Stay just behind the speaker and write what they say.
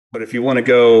But if you want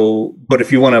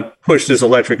to push this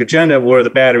electric agenda, where are the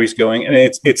batteries going? And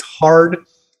it's hard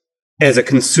as a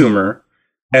consumer,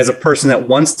 as a person that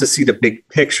wants to see the big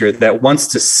picture, that wants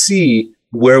to see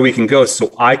where we can go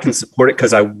so I can support it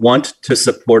because I want to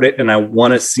support it and I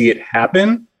want to see it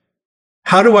happen.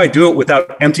 How do I do it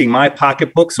without emptying my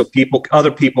pocketbook so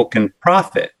other people can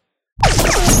profit?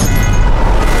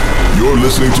 You're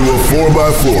listening to a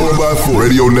 4x4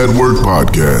 Radio Network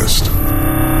podcast.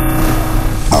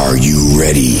 Are you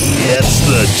ready? It's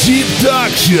the Jeep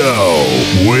Talk Show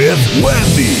with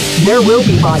Wendy. There will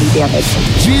be body damage.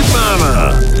 Jeep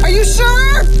Mama. Are you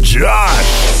sure? Josh.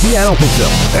 Yeah, I don't think so.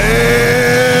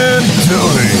 And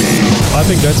Tony. I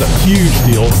think that's a huge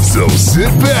deal. So sit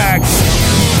back,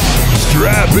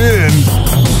 strap in,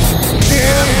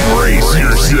 and brace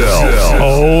yourself.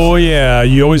 Oh yeah,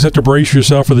 you always have to brace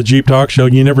yourself for the Jeep Talk Show.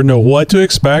 You never know what to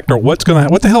expect or what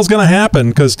the hell's going to happen,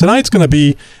 because tonight's going to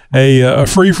be a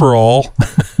free for all.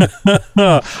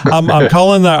 I'm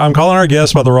calling our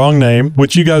guest by the wrong name,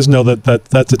 which you guys know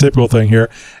that's a typical thing here.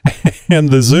 And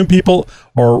the Zoom people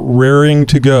are raring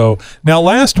to go. Now,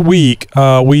 last week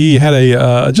we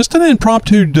had just an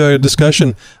impromptu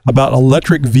discussion about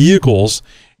electric vehicles.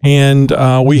 And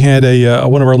we had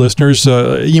one of our listeners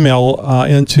email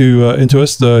into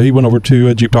us. He went over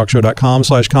to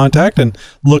jeeptalkshow.com/contact and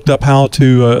looked up how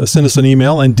to send us an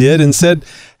email and said,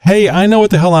 "Hey, I know what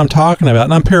the hell I'm talking about."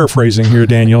 And I'm paraphrasing here,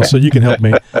 Daniel, so you can help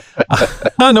me.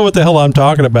 I know what the hell I'm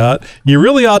talking about. You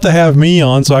really ought to have me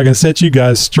on so I can set you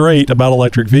guys straight about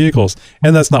electric vehicles.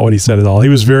 And that's not what he said at all. He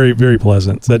was very, very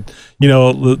pleasant. Said,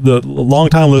 the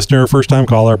long-time listener, first-time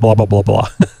caller, blah, blah, blah, blah.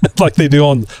 Like they do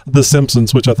on The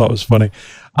Simpsons, which I thought was funny.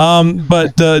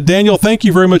 But Daniel, thank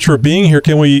you very much for being here.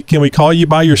 Can we call you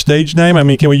by your stage name? I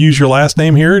mean, can we use your last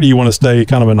name here, or do you want to stay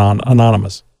kind of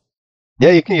anonymous? Yeah,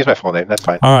 you can use my full name. That's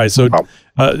fine. All right. So,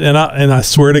 and I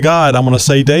swear to God, I'm going to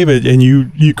say David, and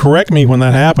you correct me when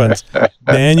that happens.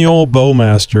 Daniel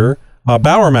Bowermaster.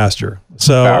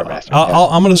 So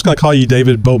I'm just going to call you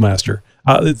David Bowermaster.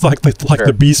 It's like the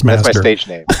Beastmaster. That's my stage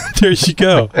name. There you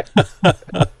go.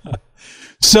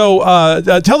 So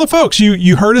tell the folks,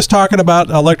 you heard us talking about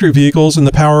electric vehicles and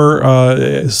the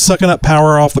power, sucking up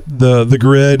power off the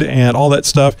grid and all that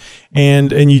stuff,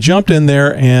 and you jumped in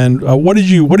there. And what did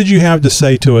you have to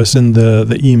say to us in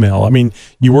the email? I mean,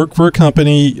 you work for a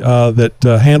company that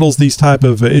handles these type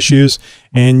of issues,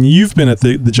 and you've been at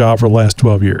the job for the last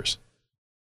 12 years.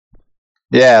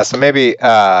 Yeah, so maybe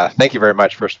thank you very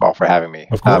much, first of all, for having me.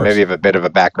 Of course. Maybe have a bit of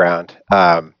a background,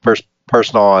 first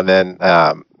personal, and then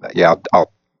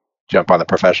I'll jump on the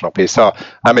professional piece. So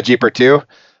I'm a Jeeper too.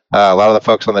 A lot of the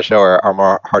folks on the show are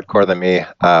more hardcore than me.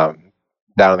 Down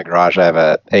in the garage, I have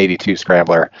a 82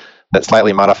 Scrambler that's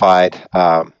slightly modified,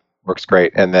 works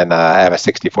great, and then I have a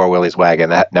 64 Willys wagon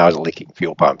that now is a leaking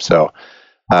fuel pump. So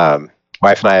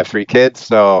wife and I have 3 kids,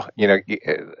 so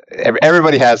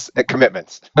everybody has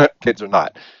commitments. Kids or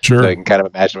not. Sure. So you can kind of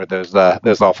imagine where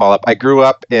those all fall up. I grew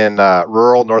up in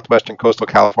rural northwestern coastal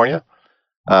California,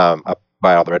 up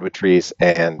by all the redwood trees,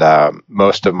 and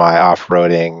most of my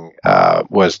off-roading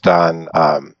was done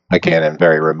again in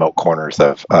very remote corners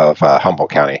of Humboldt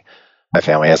County. My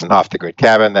family has an off-the-grid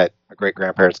cabin that my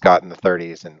great-grandparents got in the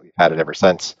 30s, and we've had it ever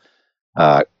since.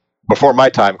 Before my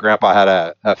time, Grandpa had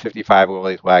a 55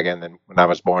 Willys wagon, and when I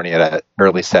was born, he had an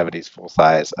early 70s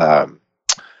full-size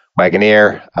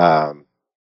Wagoneer.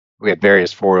 We had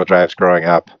various four-wheel drives growing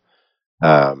up.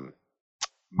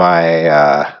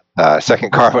 My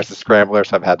second car was the Scrambler,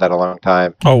 so I've had that a long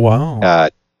time. Oh, wow.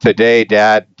 Today,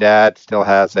 Dad still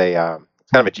has it's kind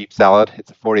of a Jeep Salad.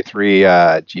 It's a 43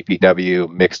 GPW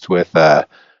mixed with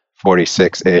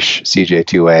 46-ish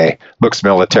CJ2A. Looks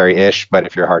military-ish, but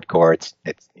if you're hardcore, it's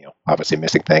obviously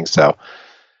missing things. So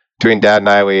between Dad and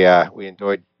I, we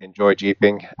enjoy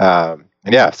Jeeping.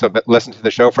 So listened to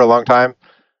the show for a long time.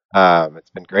 It's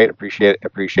been great. Appreciate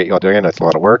you all doing it. It's a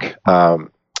lot of work.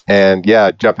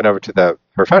 Jumping over to the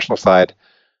professional side,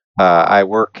 I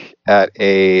work at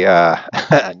a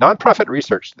nonprofit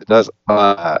research that does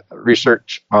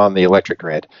research on the electric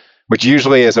grid, which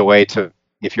usually is a way to,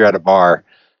 if you're at a bar,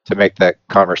 to make the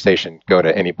conversation go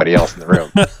to anybody else in the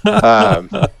room.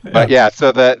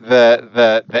 So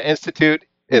the Institute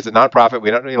is a nonprofit. We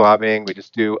don't do any lobbying. We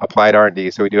just do applied R&D.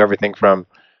 So we do everything from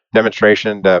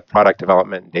demonstration to product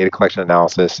development and data collection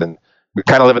analysis. And we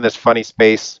kind of live in this funny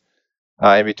space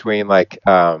in between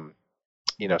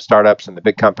startups and the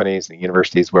big companies and the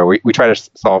universities, where we try to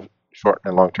solve short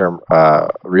and long-term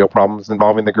real problems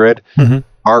involving the grid. Mm-hmm.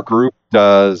 Our group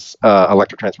does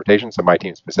electric transportation, so my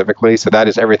team specifically. So that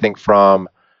is everything from,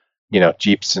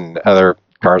 Jeeps and other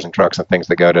cars and trucks and things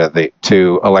that go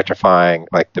to electrifying,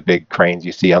 like the big cranes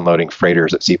you see unloading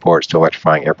freighters at seaports, to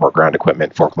electrifying airport ground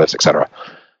equipment, forklifts, etc.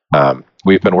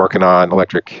 We've been working on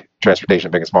electric transportation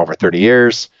big and small for 30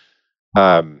 years.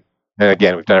 And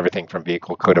again, we've done everything from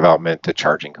vehicle co-development to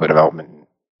charging co-development,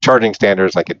 charging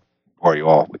standards. I could bore you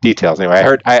all with details.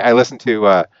 Anyway, I listened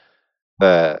to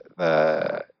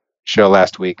the show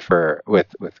last week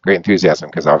with great enthusiasm,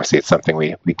 because obviously it's something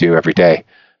we do every day.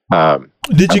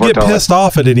 Did you get pissed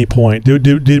off at any point?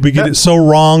 Did we get it so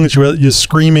wrong that you're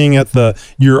screaming at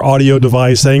your audio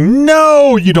device saying,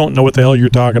 "No, you don't know what the hell you're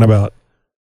talking about"?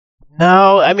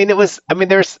 No,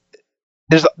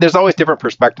 there's always different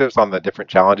perspectives on the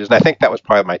different challenges, and I think that was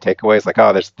probably my takeaway. Is like,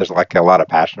 oh, there's like a lot of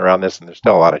passion around this, and there's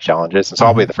still a lot of challenges. And so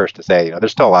I'll be the first to say,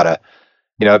 there's still a lot of,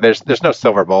 there's no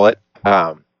silver bullet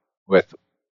with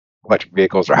electric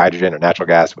vehicles or hydrogen or natural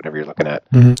gas, whatever you're looking at.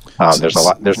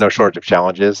 There's no shortage of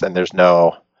challenges, and there's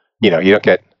no, you don't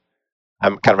get.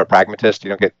 I'm kind of a pragmatist.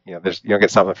 You don't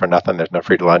get something for nothing. There's no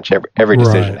free lunch. Every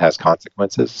decision has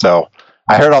consequences. So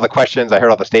I heard all the questions. I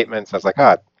heard all the statements. I was like,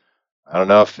 I don't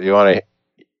know if you want to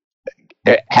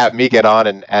have me get on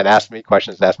and ask me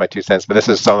questions and ask my 2 cents, but this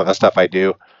is some of the stuff I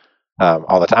do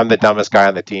all the time. I'm the dumbest guy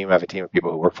on the team. I have a team of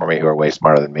people who work for me who are way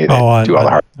smarter than me. They do all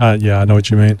the hard. Yeah, I know what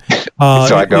you mean. So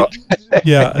I go.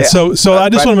 Yeah. So I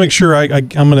just want to make sure I'm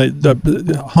going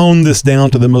to hone this down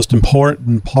to the most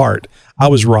important part. I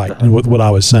was right in what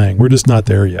I was saying. We're just not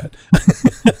there yet.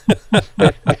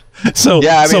 So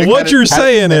what you're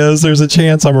saying is there's a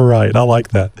chance I'm right. I like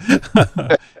that.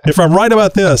 If I'm right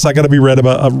about this, I got to be right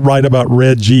about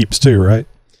red Jeeps too, right?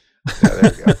 Yeah,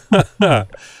 there you go.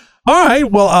 All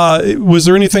right. Well, was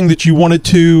there anything that you wanted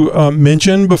to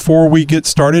mention before we get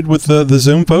started with the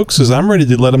Zoom folks? Because I'm ready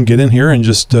to let them get in here and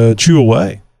just chew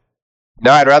away.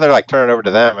 No, I'd rather turn it over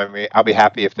to them. I mean, I'll be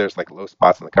happy if there's low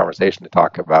spots in the conversation to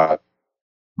talk about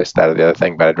this, that, or the other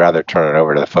thing, but I'd rather turn it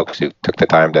over to the folks who took the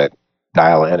time to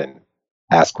dial in and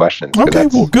ask questions. Okay,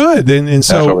 well, good. And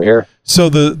so, what we're here. So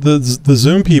the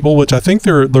Zoom people, which I think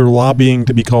they're lobbying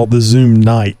to be called the Zoom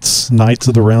Knights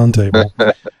of the Round Table.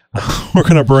 We're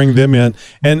going to bring them in,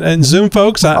 and Zoom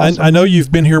folks. I know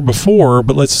you've been here before,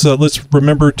 but let's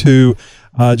remember to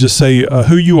just say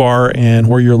who you are and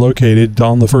where you're located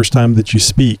on the first time that you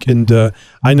speak. And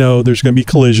I know there's going to be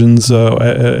collisions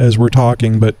as we're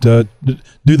talking, but do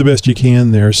the best you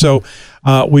can there. So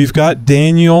we've got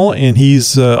Daniel, and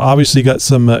he's obviously got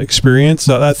some experience.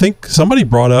 I think somebody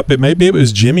brought up, maybe it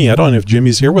was Jimmy. I don't know if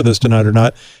Jimmy's here with us tonight or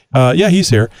not. Yeah, he's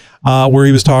here, where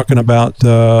he was talking about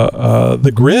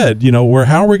the grid,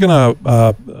 how are we going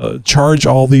to charge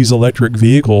all these electric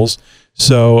vehicles?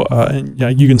 So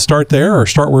you can start there or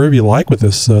start wherever you like with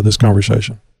this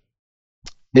conversation.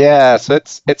 Yeah, so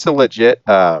it's a legit,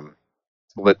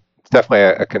 it's definitely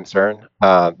a concern.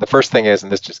 The first thing is,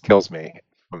 and this just kills me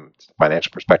from a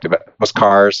financial perspective, but most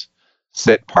cars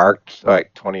sit parked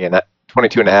 22 and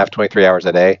a half, 23 hours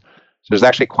a day. So there's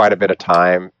actually quite a bit of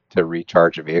time to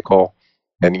recharge a vehicle.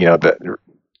 And,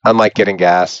 unlike getting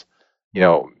gas,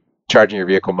 charging your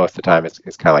vehicle most of the time is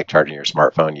kind of like charging your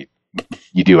smartphone.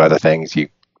 You do other things. You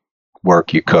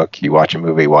work, you cook, you watch a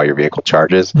movie while your vehicle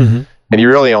charges. Mm-hmm. And you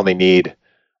really only need,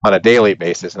 on a daily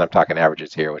basis, and I'm talking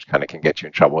averages here, which kind of can get you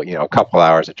in trouble, a couple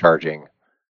hours of charging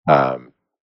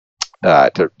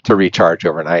to recharge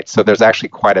overnight. So there's actually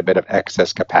quite a bit of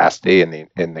excess capacity in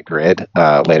the grid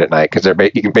late at night, because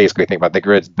you can basically think about the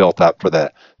grid's built up for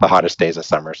the hottest days of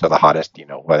summer. So the hottest,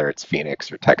 whether it's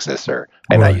Phoenix or Texas, or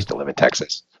I used to live in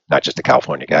Texas, not just a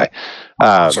California guy.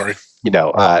 Sorry.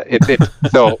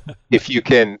 So if you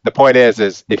can, the point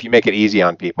is if you make it easy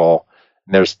on people,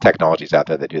 and there's technologies out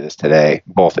there that do this today,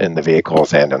 both in the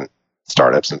vehicles and in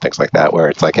startups and things like that, where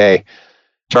it's like, hey,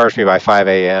 charge me by 5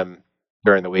 a.m.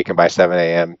 during the week and by 7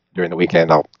 a.m. during the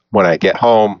weekend. When I get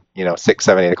home, 6,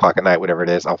 7, 8 o'clock at night, whatever it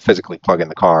is, I'll physically plug in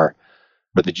the car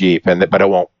or the Jeep, but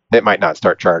it might not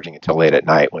start charging until late at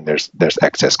night when there's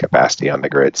excess capacity on the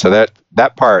grid. So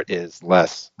that part is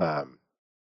less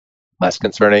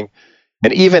concerning.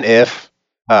 And even if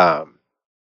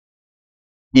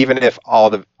all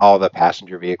the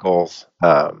passenger vehicles,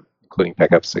 including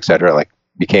pickups, et cetera,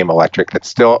 became electric, that's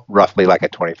still roughly like a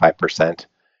 25%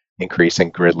 increase in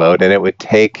grid load, and it would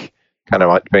take, kind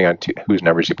of depending on whose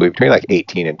numbers you believe, between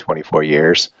 18 and 24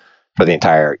 years for the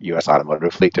entire U.S.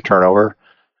 automotive fleet to turn over.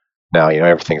 Now,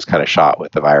 everything's kind of shot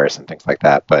with the virus and things like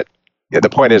that, but the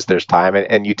point is there's time,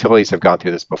 and utilities have gone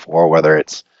through this before, whether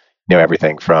it's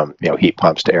everything from heat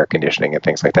pumps to air conditioning and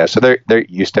things like that. So they're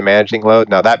used to managing load.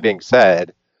 Now, that being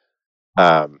said,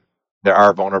 there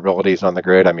are vulnerabilities on the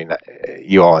grid. I mean,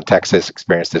 you all in Texas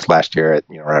experienced this last year at,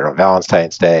 right around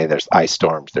Valentine's Day. There's ice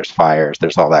storms, there's fires,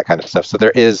 there's all that kind of stuff. So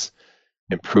there is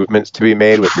improvements to be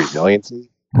made with resiliency.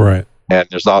 Right. And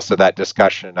there's also that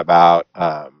discussion about,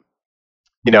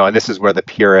 and this is where the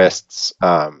purists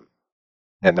and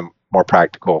the more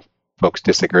practical folks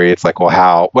disagree. It's like,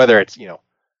 well, whether it's,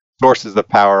 sources of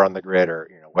power on the grid or,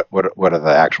 what are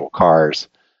the actual cars,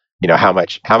 how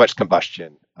much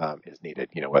combustion is needed,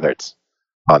 whether it's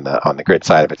on the grid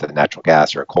side, if it's a natural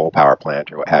gas or a coal power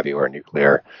plant or what have you, or a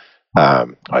nuclear,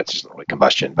 it's just not really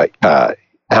combustion, but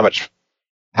how much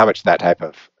that type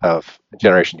of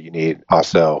generation do you need?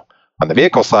 Also on the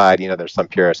vehicle side, there's some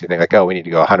purists who think like, oh, we need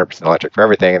to go 100% electric for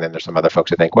everything. And then there's some other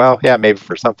folks who think, well, yeah, maybe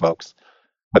for some folks,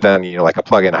 but then, like a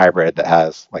plug-in hybrid that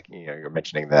has like, you're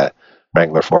mentioning the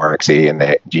Wrangler 4XE, and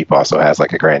the Jeep also has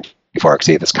like a Grand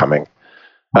 4XE that's coming.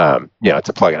 It's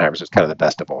a plug-in hybrid, so it's kind of the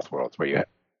best of both worlds, where you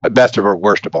have best or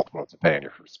worst of both worlds, depending on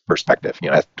your perspective.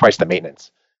 It has twice the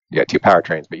maintenance. You got two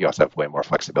powertrains, but you also have way more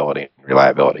flexibility and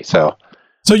reliability. So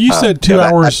you said 2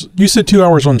 hours. You said 2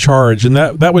 hours on charge, and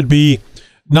that would be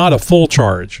not a full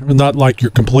charge, not like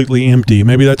you're completely empty.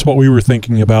 Maybe that's what we were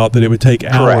thinking about, that it would take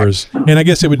hours. Correct. And I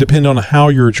guess it would depend on how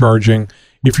you're charging.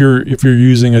 If you're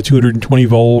using a 220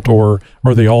 volt, or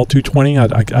are they all 220?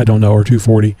 I don't know, or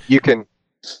 240. You can.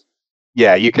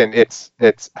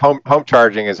 It's home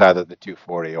charging is either the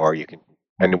 240, or you can,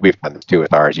 and we've done this too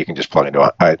with ours. You can just plug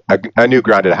into a new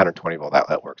grounded 120 volt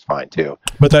outlet works fine too.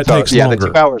 But that takes longer.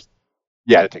 The 2 hours.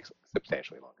 Yeah, it takes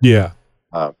substantially longer. Yeah.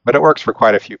 But it works for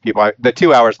quite a few people. The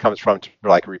 2 hours comes from to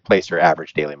like replace your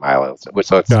average daily mileage.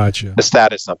 So it's gotcha. The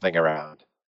stat is something around,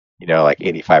 like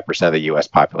 85% of the U.S.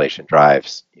 population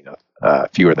drives,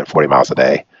 fewer than 40 miles a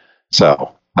day.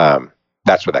 So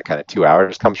that's where that kind of 2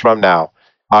 hours comes from. Now,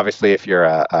 obviously, if you're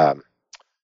a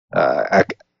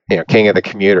king of the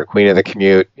commute or queen of the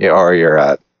commute, or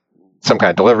you're some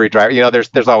kind of delivery driver,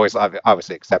 there's always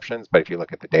obviously exceptions. But if you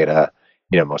look at the data,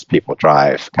 most people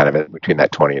drive kind of in between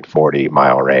that 20 and 40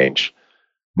 mile range.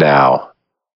 Now,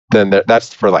 then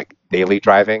that's for like daily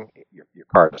driving. Your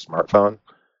car is a smartphone,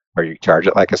 or you charge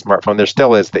it like a smartphone. There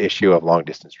still is the issue of long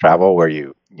distance travel where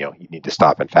you need to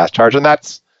stop and fast charge, and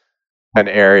that's an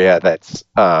area that's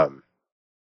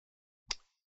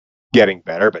getting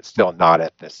better, but still not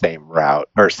at the same route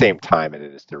or same time it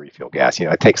is to refuel gas.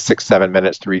 It takes 6-7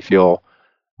 minutes to refuel.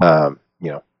 Call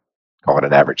it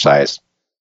an average size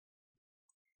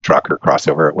truck or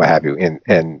crossover, what have you,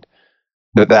 and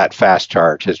that fast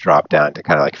charge has dropped down to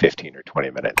kind of like 15 or 20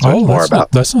 minutes. So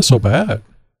that's not so bad.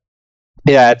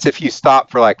 Yeah, it's if you stop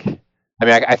for like,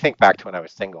 I think back to when I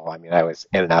was single. I was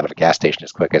in and out of a gas station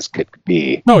as quick as could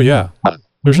be. Oh yeah,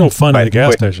 there's no fun at a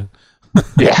gas station.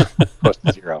 Yeah, close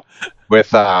to zero.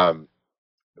 With now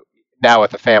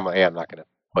with the family, I'm not going to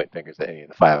point fingers at any of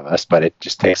the five of us, but it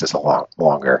just takes us a lot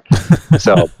longer.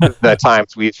 So the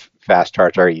times we've fast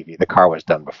charged our EV, the car was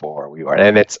done before we were,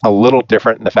 and it's a little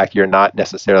different in the fact you're not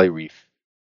necessarily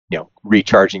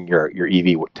recharging your EV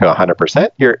to 100%.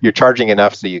 You're charging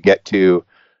enough so you get to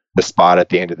the spot at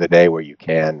the end of the day where you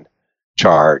can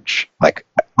charge like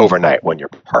overnight when you're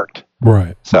parked.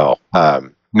 Right. So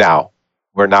now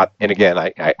we're not, and again,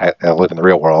 I live in the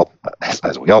real world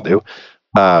as we all do.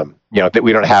 That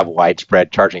we don't have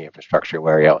widespread charging infrastructure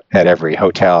where at every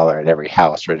hotel or at every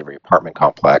house or at every apartment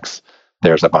complex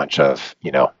there's a bunch of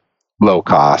low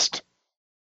cost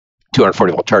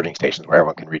 240 volt charging stations where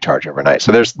everyone can recharge overnight.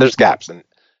 So there's gaps, and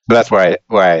so that's where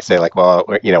I say like, well,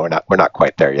 we're not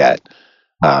quite there yet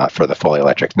for the fully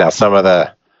electric. Now some of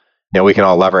the we can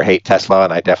all love or hate Tesla,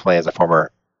 and I definitely, as a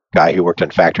former guy who worked in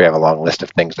a factory, have a long list of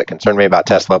things that concern me about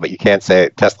Tesla. But you can say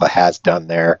Tesla has done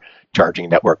their charging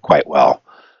network quite well.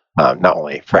 Not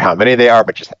only for how many they are,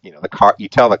 but just the car. You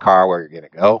tell the car where you're going to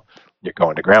go. You're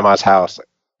going to grandma's house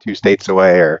 2 states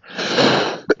away, or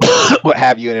what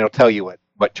have you, and it'll tell you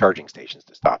what charging stations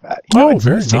to stop at.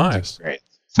 Very nice. Great.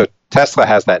 So Tesla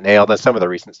has that nailed, and some of the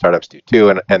recent startups do too,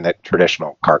 and the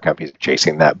traditional car companies are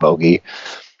chasing that bogey.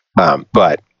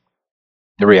 But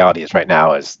the reality is, right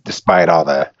now, is despite all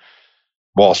the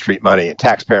Wall Street money and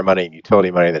taxpayer money and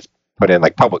utility money that's put in,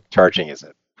 like, public charging is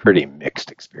a pretty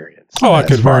mixed experience. I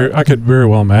could very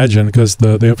well imagine, because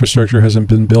the infrastructure hasn't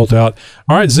been built out.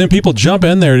 All right, Zen people, jump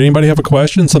in there. Did anybody have a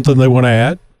question, something they want to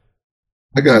add?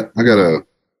 I got a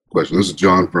question. This is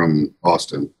John from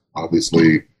Austin.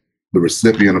 Obviously, the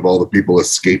recipient of all the people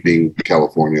escaping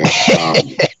California.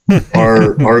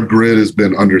 Our grid has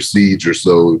been under siege, or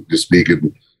so to speak,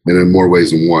 and in more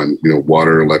ways than one.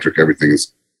 Water, electric, everything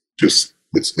is just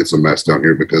it's a mess down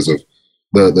here because of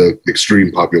the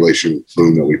extreme population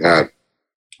boom that we've had.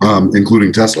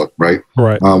 including Tesla, right?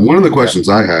 Right. One of the questions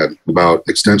I had about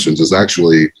extensions is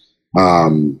actually,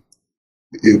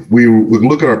 if we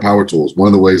look at our power tools, one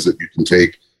of the ways that you can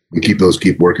take and keep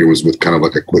working was with kind of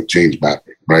like a quick change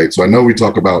battery, right? So I know we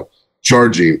talk about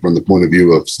charging from the point of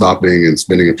view of stopping and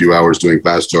spending a few hours doing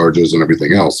fast charges and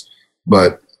everything else,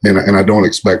 but and I don't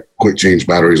expect quick change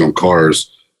batteries on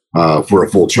cars for a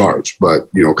full charge, but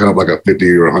kind of like a 50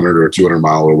 or 100 or 200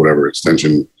 mile or whatever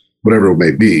extension, whatever it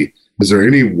may be. Is there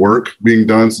any work being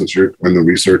done, since you're in the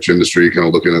research industry, kind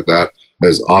of looking at that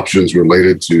as options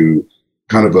related to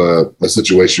kind of a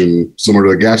situation similar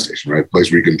to a gas station, right?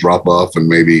 Place where you can drop off and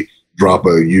maybe drop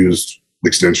a used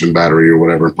extension battery or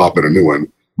whatever and pop in a new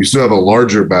one. You still have a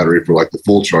larger battery for like the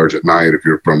full charge at night if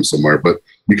you're from somewhere, but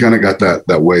you kind of got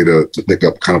that way to pick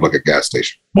up kind of like a gas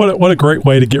station. What a great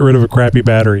way to get rid of a crappy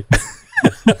battery.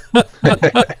 But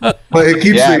it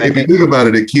keeps if you think about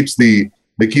it, it keeps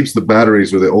the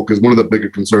batteries because one of the bigger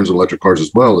concerns of electric cars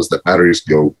as well is that batteries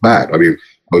go bad. I mean,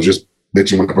 I was just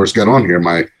bitching when I first got on here.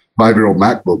 My 5-year-old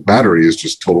MacBook battery is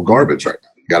just total garbage right now.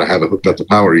 You got to have it hooked up to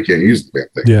power. You can't use the damn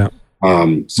thing. Yeah.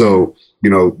 So,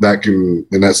 that can,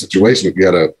 in that situation, if you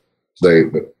had to say,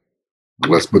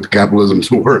 let's put the capitalism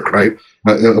to work, right?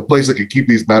 A place that can keep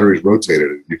these batteries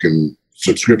rotated. You can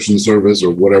subscription service or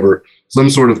whatever,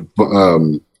 some sort of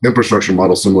infrastructure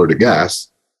model similar to gas,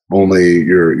 only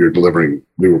you're delivering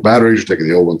newer batteries, you're taking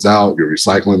the old ones out, you're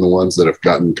recycling the ones that have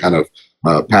gotten kind of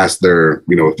past their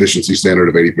efficiency standard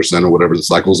of 80% or whatever the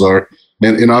cycles are.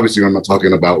 And obviously I'm not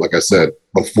talking about, like I said,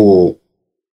 a full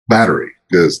battery,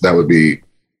 because that would be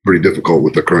pretty difficult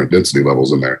with the current density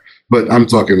levels in there. But I'm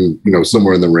talking,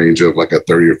 somewhere in the range of like a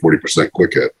 30 or 40%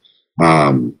 quick hit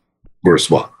for a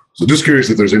swap. So just curious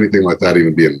if there's anything like that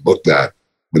even being looked at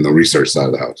in the research side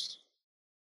of the house.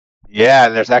 Yeah,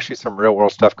 there's actually some real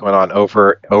world stuff going on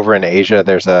over in Asia.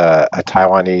 There's a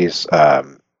Taiwanese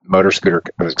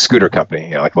scooter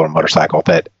company, like a little motorcycle,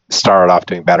 that started off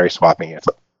doing battery swapping.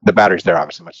 The batteries there are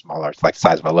obviously much smaller. It's like the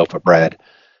size of a loaf of bread.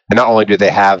 And not only do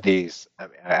they have these,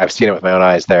 I've seen it with my own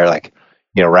eyes, they're like,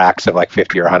 racks of like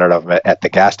 50 or 100 of them at the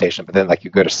gas station, but then like you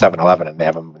go to 7-Eleven and they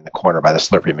have them in the corner by the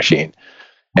Slurpee machine.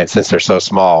 And since they're so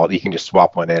small, you can just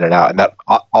swap one in and out. And that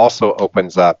also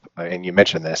opens up, and you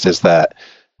mentioned this, is that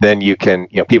then you can,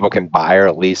 people can buy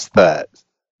or lease in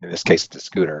this case, the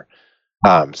scooter,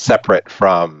 separate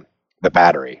from the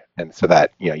battery. And so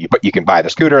that, you can buy the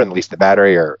scooter and lease the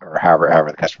battery or however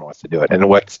the customer wants to do it. And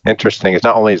what's interesting is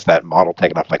not only is that model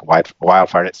taken up like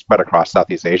wildfire, and it's spread across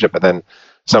Southeast Asia, but then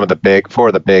some of the big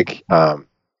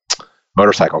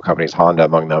motorcycle companies, Honda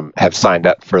among them, have signed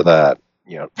up for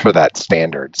for that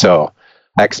standard. So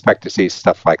I expect to see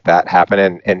stuff like that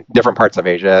happen in different parts of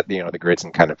Asia. The grid's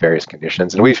in kind of various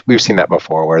conditions, and we've seen that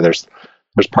before, where there's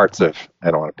parts of,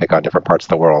 I don't want to pick on different parts of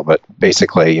the world, but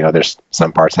basically, there's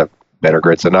some parts have better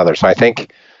grids than others. So I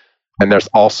think, and there's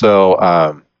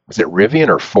also, is it Rivian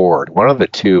or Ford? One of the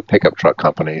two pickup truck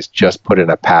companies just put in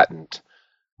a patent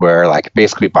where, like,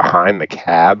 basically behind the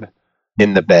cab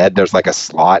in the bed, there's like a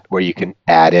slot where you can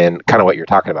add in kind of what you're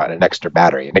talking about, an extra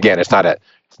battery. And again,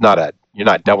 you're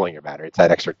not doubling your battery. It's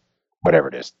that extra, whatever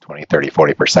it is, 20, 30,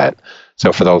 40%.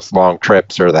 So for those long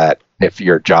trips, or that if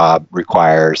your job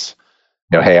requires,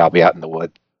 hey, I'll be out in the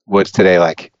woods today,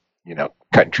 like,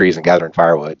 cutting trees and gathering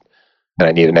firewood, and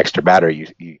I need an extra battery,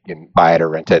 you can buy it or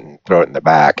rent it and throw it in the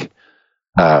back.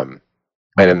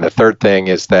 And then the third thing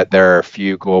is that there are a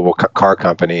few global car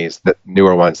companies,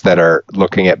 newer ones, that are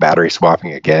looking at battery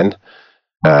swapping again.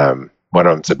 One of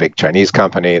them's a big Chinese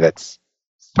company that's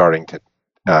starting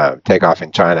to take off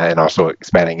in China and also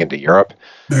expanding into Europe.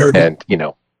 And,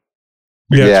 so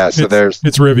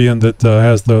it's Rivian that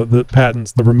has the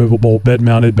patents, the removable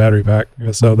bed-mounted battery pack.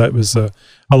 So that was,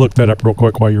 I looked that up real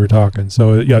quick while you were talking.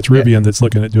 So it's Rivian that's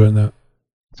looking at doing that.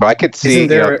 So I could see.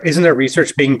 Isn't there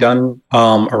research being done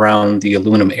around the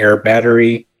aluminum air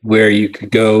battery, where you could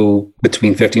go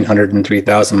between 1,500 and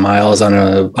 3,000 miles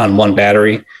on one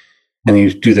battery, and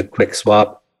you do the quick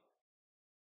swap?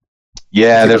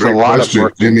 Yeah, there's a lot of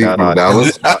work being done on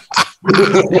Dallas. I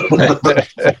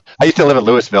used to live in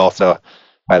Louisville, so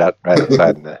right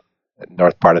outside in the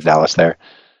north part of Dallas there.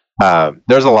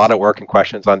 There's a lot of work and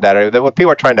questions on that. What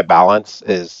people are trying to balance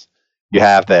is, you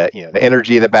have the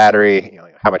energy of the battery,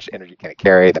 how much energy can it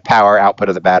carry, the power output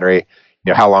of the battery,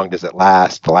 how long does it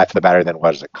last, the life of the battery, then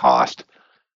what does it cost?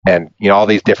 And, all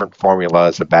these different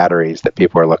formulas of batteries that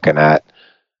people are looking at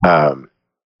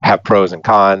have pros and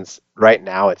cons. Right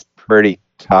now, it's pretty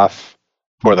tough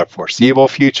for the foreseeable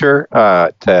future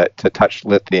to touch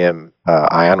lithium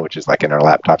ion, which is like in our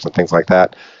laptops and things like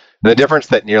that. The difference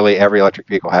that nearly every electric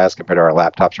vehicle has compared to our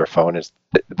laptops or phone is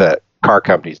the car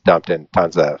companies dumped in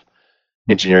tons of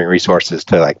engineering resources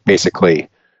to like basically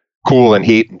cool and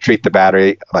heat and treat the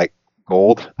battery like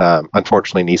gold.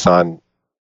 Unfortunately, Nissan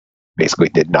basically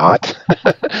did not.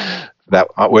 That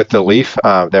with the Leaf,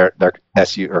 their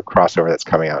SU or crossover that's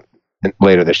coming out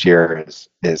later this year is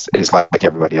like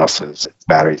everybody else's. Its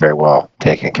battery very well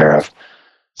taken care of.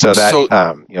 So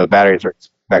that batteries are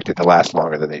expected to last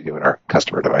longer than they do in our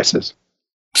customer devices.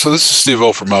 So this is Steve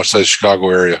O from outside the Chicago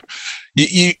area.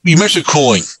 You mentioned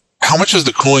cooling. How much has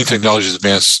the cooling technology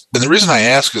advanced? And the reason I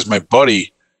ask is my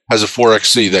buddy has a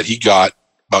 4XC that he got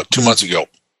about 2 months ago.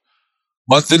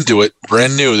 Month into it,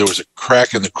 brand new, there was a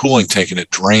crack in the cooling tank and it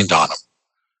drained on him.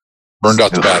 Burned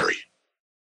out the battery.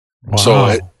 Wow.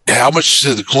 So how much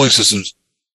do the cooling systems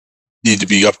need to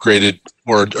be upgraded,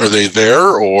 or are they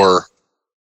there, or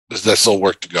does that still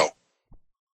work to go?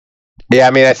 Yeah,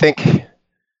 I mean, I think,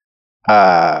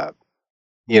 Stellantis,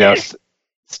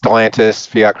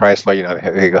 Fiat Chrysler,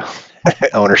 there you go.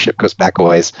 Ownership goes back a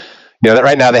ways. That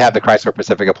right now they have the Chrysler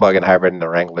Pacifica plug-in hybrid and the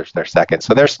Wrangler's their second.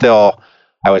 So they're still,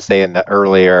 I would say, in the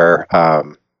earlier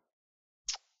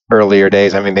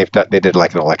days. I mean, they did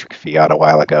like an electric Fiat a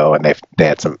while ago, and they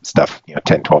had some stuff,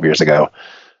 10, 12 years ago.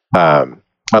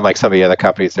 Unlike some of the other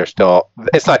companies, they're still,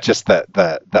 it's not just the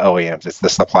OEMs, it's the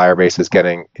supplier base is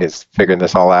figuring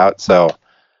this all out. So,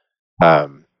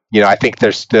 I think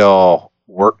there's still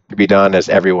work to be done as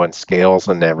everyone scales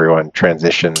and everyone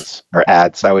transitions or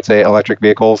adds, I would say, electric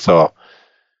vehicles. So,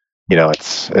 my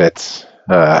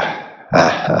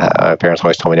parents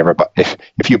always told me never,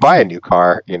 if you buy a new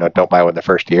car, don't buy one the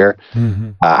first year.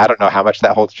 Mm-hmm. I don't know how much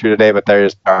that holds true today, but there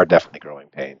are definitely growing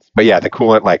pains. But yeah, the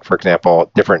coolant, like for example,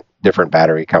 different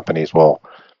battery companies will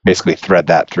basically thread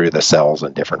that through the cells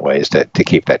in different ways to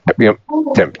keep that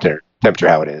temperature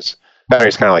how it is.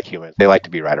 Batteries kind of like humans; they like to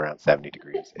be right around 70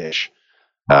 degrees ish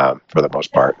for the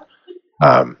most part.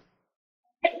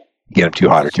 Get them too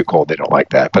hot or too cold, they don't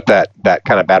like that. But that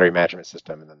kind of battery management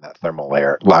system and then that thermal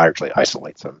layer largely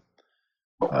isolates them.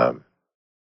 But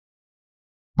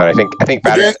I think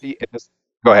batteries.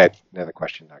 Go ahead. Another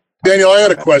question. Daniel, I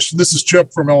had a question. This is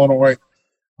Chip from Illinois.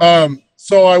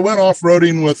 So I went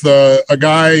off-roading with a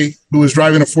guy who was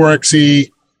driving a 4XE.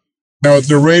 Now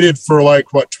they're rated for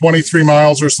 23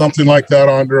 miles or something like that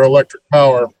under electric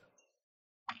power.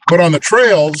 But on the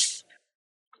trails,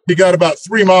 he got about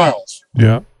 3 miles.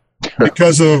 Yeah.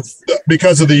 Because of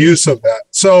the use of that.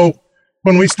 So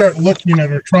when we start looking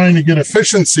at or trying to get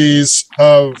efficiencies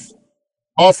of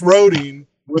off-roading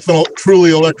with a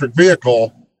truly electric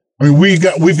vehicle, I mean, we've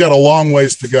got a long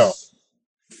ways to go.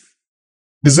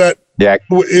 Is there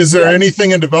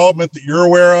anything in development that you're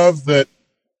aware of that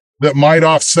might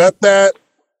offset that?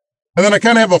 And then I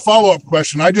kind of have a follow-up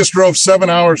question. I just drove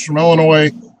 7 hours from Illinois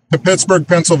to Pittsburgh,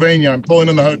 Pennsylvania. I'm pulling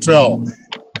in the hotel.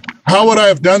 How would I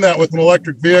have done that with an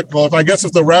electric vehicle? If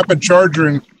the rapid charger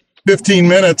in 15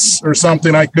 minutes or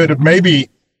something, I could have maybe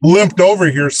limped over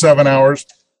here 7 hours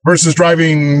versus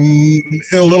driving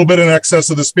a little bit in excess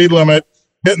of the speed limit,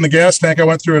 hitting the gas tank. I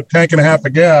went through a tank and a half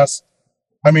of gas.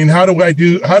 I mean, how do I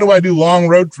do long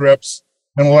road trips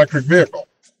in an electric vehicle?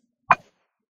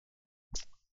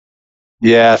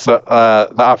 Yeah. So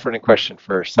the off-roading question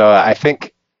first. So I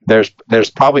think there's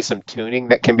probably some tuning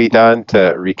that can be done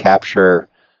to recapture.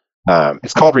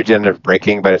 It's called regenerative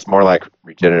braking, but it's more like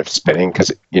regenerative spinning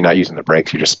because you're not using the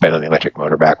brakes, you're just spinning the electric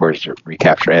motor backwards to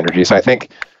recapture energy. So I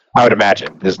would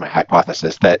imagine, this is my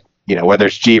hypothesis, that whether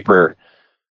it's Jeep or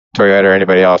Toyota or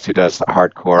anybody else who does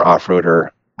hardcore off-roader,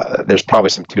 there's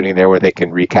probably some tuning there where they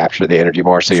can recapture the energy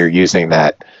more. So you're using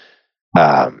that,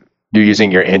 you're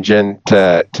using your engine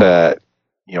to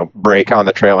brake on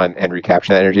the trail and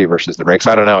recapture that energy versus the brakes.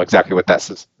 So I don't know exactly what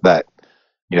that.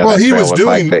 Well, he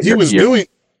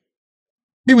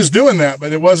was doing that,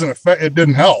 but it wasn't it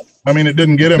didn't help. I mean, it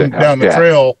didn't get him down the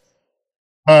trail.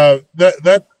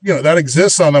 That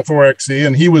exists on the 4XE,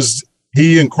 and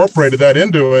he incorporated that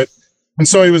into it. And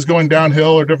so he was going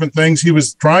downhill or different things. He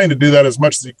was trying to do that as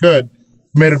much as he could.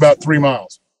 Made it about 3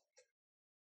 miles.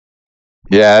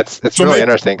 Yeah, it's really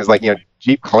interesting because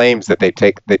Jeep claims that they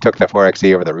took the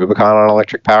 4XE over the Rubicon on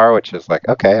electric power, which is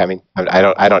okay. I mean, I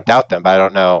don't doubt them, but I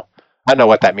don't know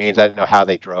what that means. I don't know how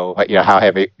they drove. How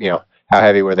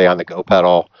heavy were they on the go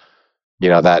pedal?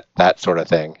 That sort of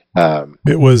thing.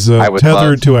 It was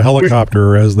tethered to a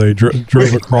helicopter as they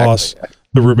drove across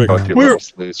the Rubicon.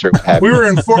 We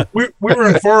were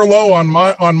in four low on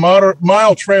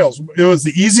mile trails. It was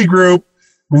the easy group,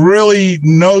 really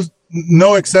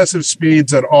no excessive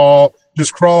speeds at all,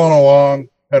 just crawling along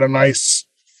at a nice,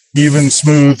 even,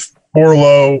 smooth, 4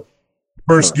 low,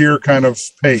 first gear kind of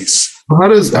pace. How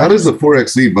does the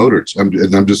 4XE motor? I'm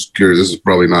just curious. This is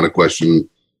probably not a question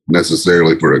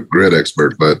necessarily for a grid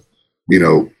expert, but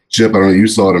Chip, I don't know, you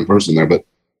saw it in person there, but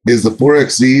is the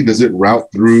 4XE, does it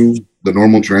route through the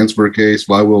normal transfer case,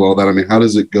 flywheel, all that? I mean, how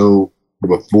does it go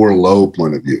from a 4-low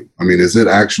point of view? I mean, is it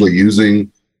actually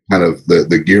using kind of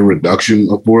the gear reduction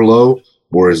of 4-low,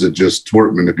 or is it just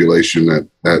torque manipulation at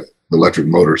the electric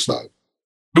motor side?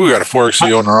 We got a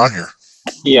 4XE owner on here.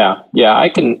 Yeah, I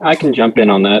can jump in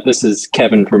on that. This is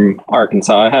Kevin from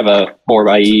Arkansas. I have a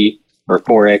 4xE or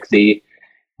 4XE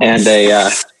and a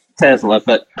Tesla.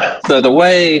 But so the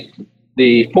way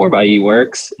the 4xE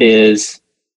works is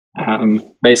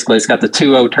basically it's got the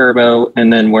 2.0 turbo,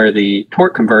 and then where the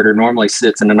torque converter normally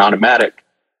sits in an automatic,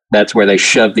 that's where they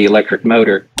shove the electric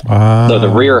motor. So the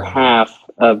rear half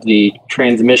of the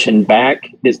transmission back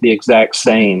is the exact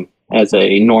same as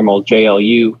a normal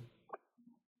JLU.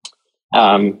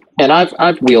 And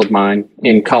I've wheeled mine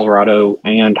in Colorado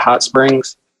and Hot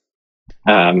Springs.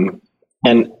 And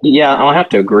yeah, I'll have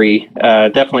to agree.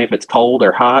 Definitely if it's cold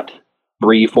or hot,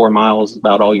 3-4 miles is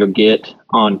about all you'll get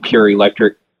on pure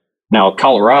electric. Now,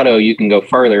 Colorado, you can go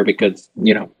further because,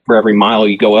 for every mile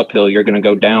you go uphill, you're going to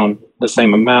go down the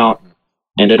same amount,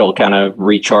 and it'll kind of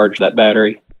recharge that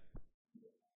battery.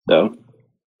 So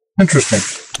interesting.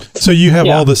 So you have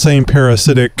all the same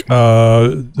parasitic,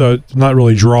 not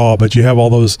really draw, but you have all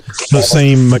the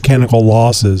same mechanical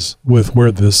losses with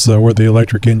where the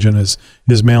electric engine is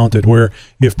mounted. Where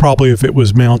if it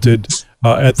was mounted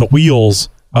at the wheels,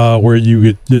 where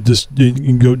you could you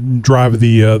can go drive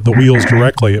the wheels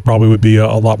directly, it probably would be a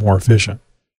lot more efficient.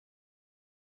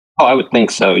 Oh, I would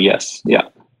think so. Yes. Yeah.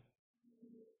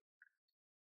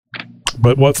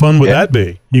 But what fun would that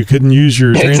be? You couldn't use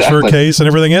your transfer case and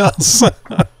everything else.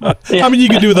 I mean, you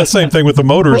could do the same thing with the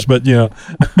motors, but Yeah,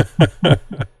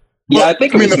 I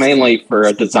think it was mainly for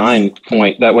a design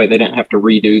point. That way they didn't have to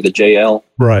redo the JL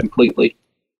completely.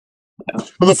 Yeah.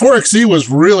 Well, the 4XE was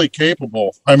really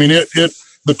capable. I mean,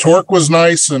 the torque was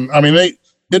nice, and I mean, it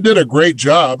did a great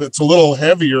job. It's a little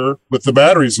heavier with the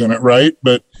batteries in it, right?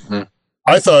 But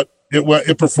I thought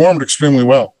it performed extremely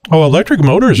well. Oh, electric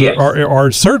motors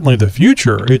are certainly the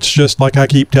future. It's just like I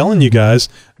keep telling you guys,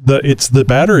 it's the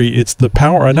battery, it's the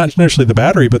power, not necessarily the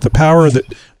battery, but the power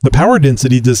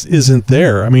density just isn't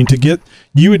there. I mean,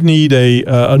 you would need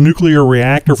a nuclear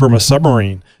reactor from a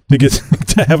submarine to get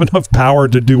to have enough power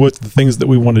to do the things that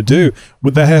we want to do.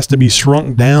 But that has to be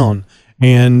shrunk down,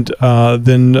 and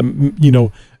then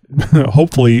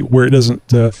hopefully where it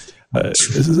doesn't.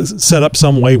 Set up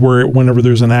some way where whenever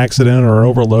there's an accident or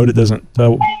overload, it doesn't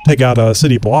take out a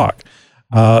city block.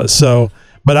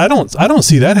 But I don't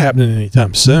see that happening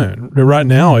anytime soon. Right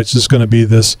now, it's just going to be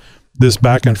this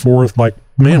back and forth. Like,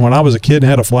 man, when I was a kid and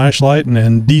had a flashlight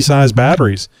and D-size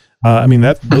batteries, I mean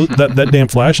that damn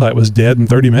flashlight was dead in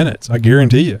 30 minutes. I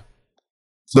guarantee you.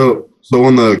 So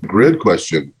on the grid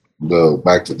question, though,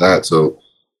 back to that. So,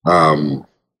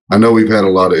 I know we've had a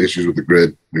lot of issues with the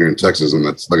grid here in Texas, and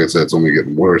that's, like I said, it's only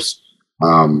getting worse.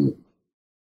 What's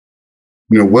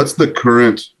the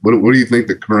current? What do you think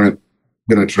the current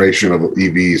penetration of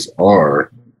EVs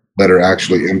are that are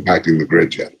actually impacting the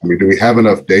grid yet? I mean, do we have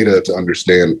enough data to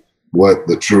understand what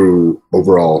the true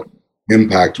overall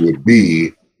impact would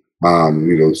be?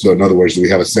 So in other words, do we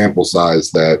have a sample size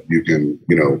that you can,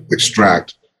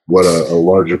 extract what a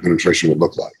larger penetration would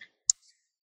look like?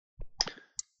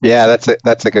 Yeah,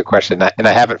 that's a good question, and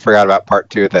I haven't forgot about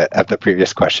part 2 of the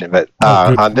previous question. But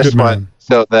on this one,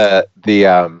 so the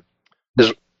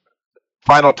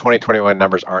final 2021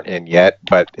 numbers aren't in yet,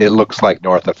 but it looks like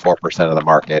north of 4% of the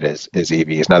market is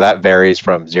EVs. Now that varies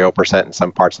from 0% in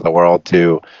some parts of the world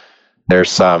to there's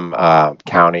some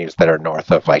counties that are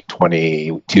north of like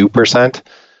 22%.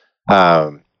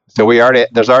 So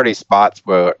there's already spots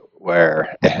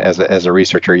where as a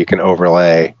researcher you can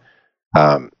overlay.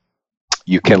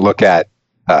 You can look at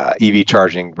EV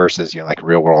charging versus like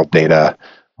real world data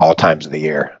all times of the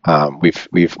year.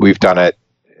 We've done it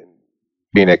in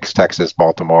Phoenix, Texas,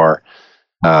 Baltimore,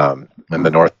 in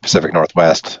the Pacific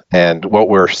Northwest, and what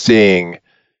we're seeing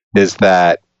is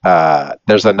that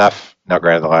there's enough. Now,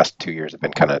 granted, the last 2 years have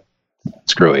been kind of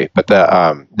screwy, but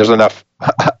there's enough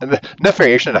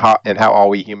variation in how all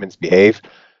we humans behave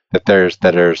that there's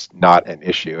not an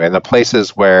issue, and the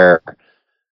places where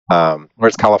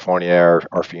it's California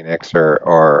or Phoenix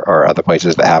or other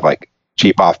places that have like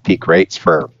cheap off-peak rates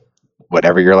for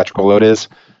whatever your electrical load is,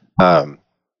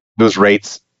 those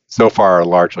rates so far are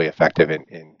largely effective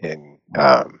in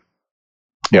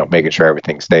making sure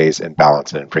everything stays in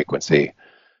balance and in frequency.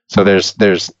 So there's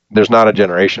not a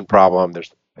generation problem.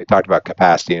 They talked about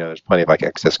capacity. There's plenty of like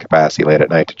excess capacity late at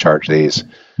night to charge these,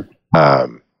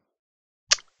 and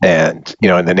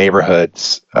in the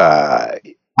neighborhoods.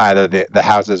 either the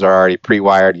houses are already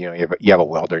pre-wired, you have a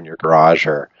welder in your garage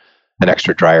or an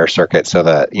extra dryer circuit, so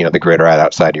that the grid right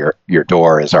outside your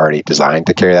door is already designed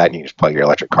to carry that, and you just plug your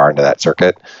electric car into that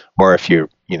circuit. Or if you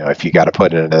got to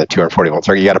put it into the 240 volt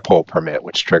circuit, you got to pull a permit,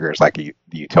 which triggers like the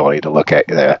utility to look at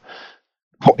the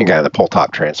pull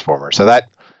top transformer. So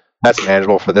that's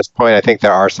manageable for this point. I think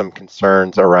there are some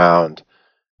concerns around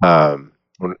when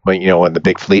the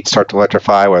big fleets start to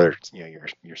electrify, whether it's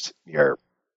your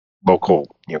local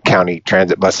county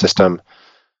transit bus system.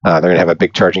 They're going to have a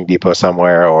big charging depot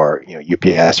somewhere, or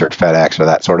UPS or FedEx or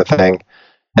that sort of thing.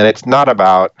 And it's not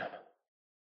about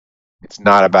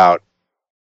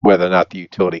whether or not the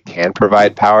utility can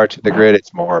provide power to the grid.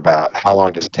 It's more about how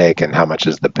long does it take and how much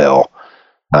is the bill.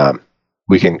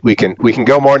 We can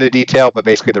go more into detail, but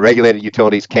basically the regulated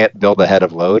utilities can't build ahead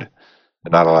of load.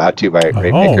 They're not allowed to by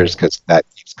rate makers because that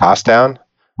keeps costs down.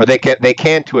 But they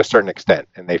can to a certain extent,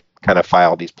 and they kind of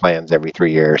file these plans every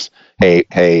 3 years.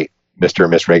 Hey, Mr. or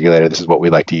Miss Regulator, this is what we'd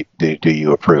like to do. Do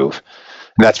you approve?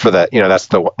 And that's for that's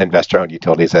the investor-owned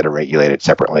utilities that are regulated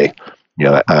separately.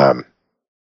 Whether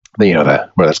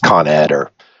it's Con Ed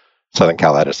or Southern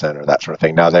Cal Edison or that sort of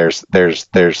thing. Now there's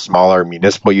smaller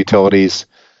municipal utilities.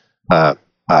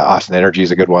 Austin Energy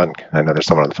is a good one. I know there's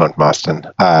someone on the phone from Austin.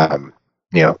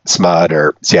 SMUD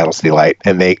or Seattle City Light,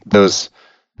 and those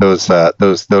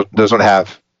don't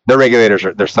have, their regulators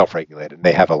they're self-regulated and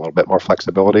they have a little bit more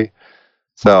flexibility.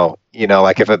 So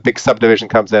like if a big subdivision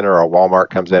comes in or a Walmart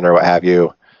comes in or what have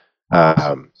you,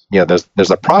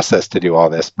 there's a process to do all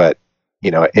this, but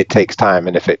it takes time,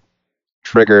 and if it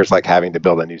triggers like having to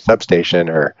build a new substation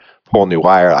or pull new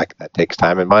wire, like that takes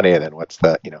time and money. And then what's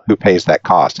the who pays that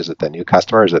cost? Is it the new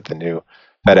customer? Is it the new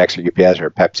FedEx or UPS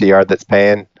or Pepsi yard that's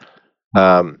paying?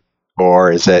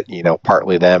 Or is it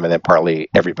partly them and then partly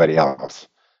everybody else?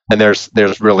 And there's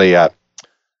really I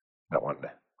don't want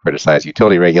to criticize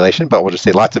utility regulation, but we'll just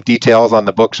say lots of details on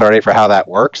the books already for how that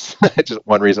works. It's just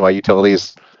one reason why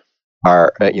utilities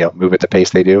are move at the pace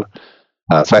they do.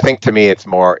 So I think to me that's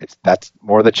more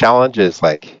the challenge is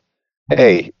like,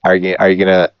 hey, are you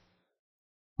gonna?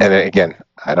 And again,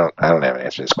 I don't have an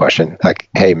answer to this question. Like,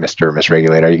 hey, Mr. or Miss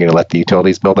Regulator, are you gonna let the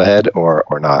utilities build ahead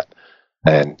or not?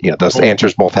 And those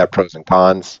answers both have pros and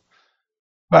cons.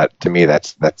 But to me,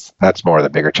 that's more the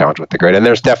bigger challenge with the grid. And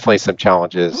there's definitely some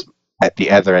challenges at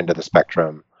the other end of the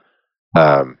spectrum.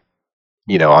 On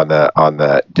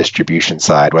the distribution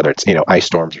side, whether it's ice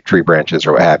storms or tree branches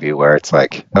or what have you, where it's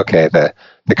like, okay, the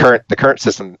current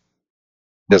system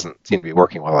doesn't seem to be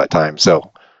working well at times.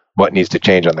 So what needs to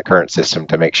change on the current system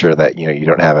to make sure that you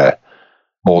don't have a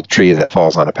old tree that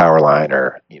falls on a power line,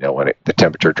 or when the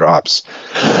temperature drops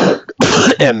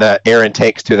and the air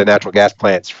intakes to the natural gas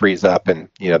plants freeze up, and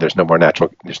there's no more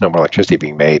electricity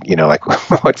being made. Like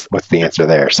what's the answer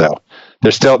there? So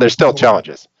there's still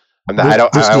challenges. I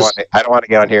don't want to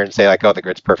get on here and say like, oh, the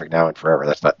grid's perfect now and forever.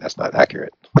 That's not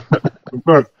accurate.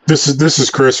 This is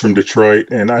Chris from Detroit,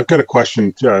 and I've got a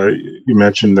question. You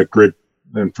mentioned the grid,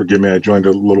 and forgive me, I joined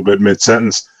a little bit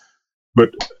mid-sentence,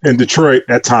 but in Detroit,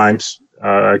 at times,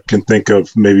 I can think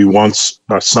of maybe once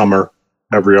a summer,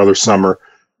 every other summer,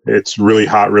 it's really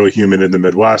hot, really humid in the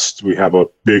Midwest. We have a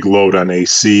big load on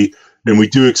AC, and we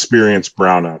do experience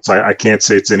brownouts. I can't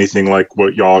say it's anything like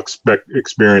what y'all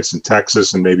experience in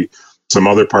Texas and maybe some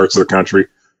other parts of the country,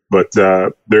 but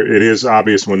it is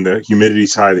obvious when the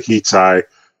humidity's high, the heat's high,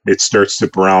 it starts to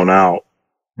brown out.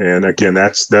 And again,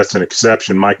 that's an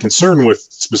exception. My concern with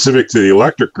specific to the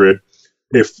electric grid,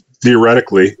 if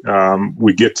theoretically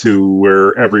we get to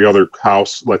where every other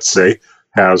house, let's say,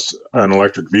 has an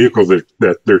electric vehicle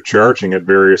that they're charging at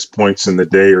various points in the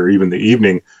day or even the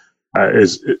evening,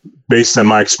 is based on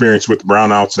my experience with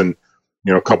brownouts and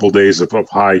a couple of days of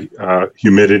high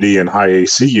humidity and high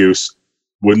AC use,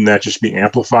 wouldn't that just be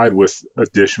amplified with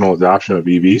additional adoption of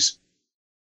EVs?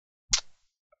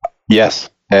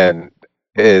 Yes, and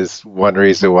is one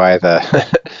reason why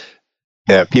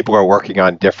the people are working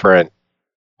on different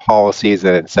policies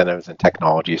and incentives and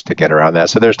technologies to get around that.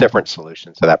 So there's different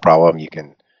solutions to that problem. You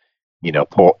can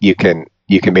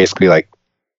basically like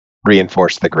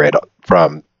reinforce the grid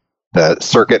from the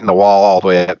circuit in the wall all the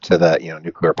way up to the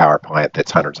nuclear power plant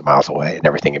that's hundreds of miles away and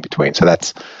everything in between. So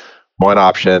that's one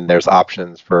option. There's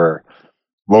options for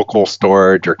local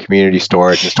storage or community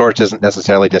storage. And storage doesn't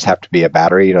necessarily just have to be a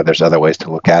battery. There's other ways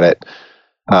to look at it.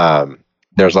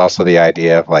 There's also the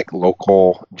idea of like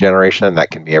local generation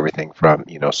that can be everything from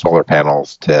solar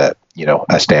panels to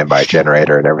a standby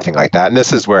generator and everything like that. And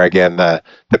this is where again the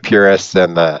purists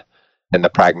and the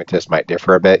pragmatists might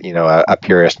differ a bit. A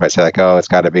purist might say like, oh, it's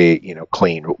got to be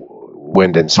clean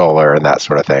wind and solar and that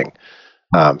sort of thing.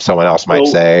 Someone else might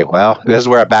say, well, this is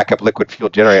where a backup liquid fuel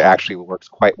generator actually works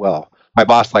quite well. My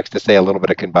boss likes to say a little bit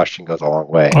of combustion goes a long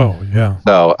way. Oh, yeah.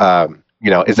 So,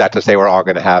 is that to say we're all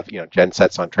going to have, gen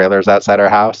sets on trailers outside our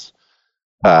house?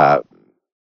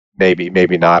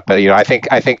 Maybe not. But, I think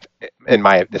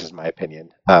this is my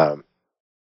opinion.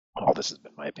 This has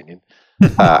been my opinion.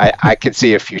 I could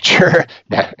see a future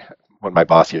when my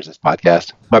boss hears this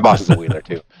podcast. My boss is a wheeler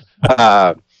too.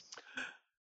 I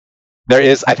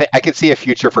could see a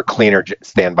future for cleaner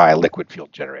standby liquid fuel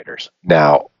generators.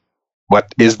 Now,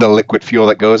 what is the liquid fuel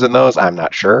that goes in those? I'm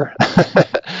not sure.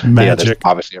 Magic. There's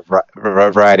obviously a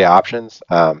variety of options.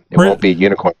 It won't be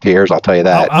unicorn tears, I'll tell you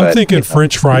that. I'm thinking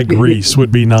French fry grease would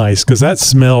be nice because that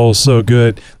smells so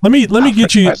good. Let me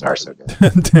get you, fries are so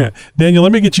good. Daniel.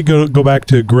 Let me get you go back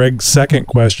to Greg's second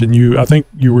question. I think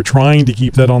you were trying to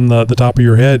keep that on the top of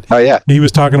your head. Oh yeah. He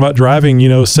was talking about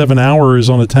driving 7 hours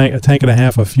on a tank and a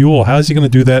half of fuel. How is he going to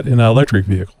do that in an electric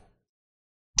vehicle?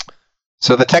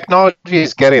 So the technology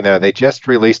is getting there. They just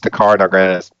released a car. Now,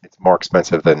 granted, it's more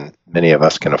expensive than many of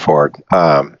us can afford.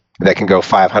 They can go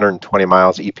 520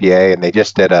 miles EPA, and they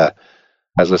just did I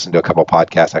was listening to a couple of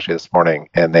podcasts actually this morning,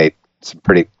 and some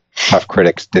pretty tough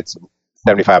critics did some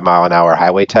 75-mile-an-hour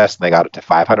highway tests, and they got it to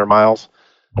 500 miles.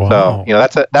 Wow.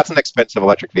 So that's an expensive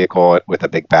electric vehicle with a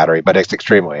big battery, but it's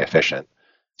extremely efficient.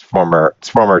 It's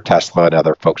former Tesla and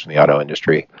other folks in the auto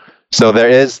industry. So there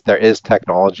is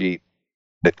technology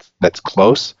that's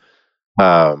close.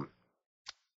 Again,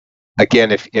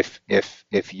 if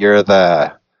you're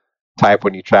the type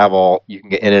when you travel, you can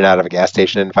get in and out of a gas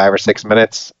station in 5 or 6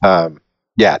 minutes.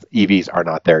 EVs are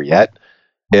not there yet.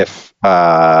 If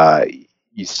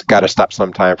you got to stop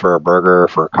sometime for a burger,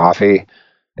 for a coffee,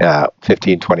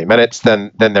 15-20 minutes,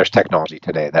 then there's technology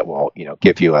today that will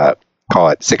give you a, call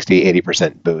it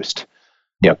 60-80% boost,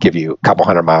 give you a couple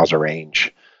hundred miles of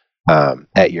range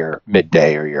at your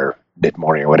midday or your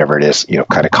mid-morning or whatever it is,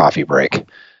 kind of coffee break.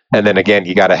 And then again,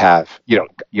 you got to have, you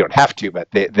don't have to, but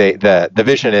the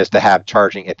vision is to have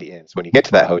charging at the end. So when you get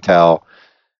to that hotel,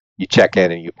 you check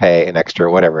in and you pay an extra,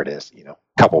 whatever it is,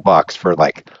 couple bucks for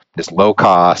like this low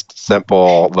cost,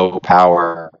 simple, low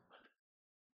power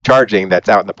charging that's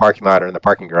out in the parking lot or in the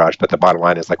parking garage. But the bottom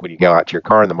line is, like, when you go out to your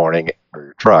car in the morning or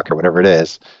your truck or whatever it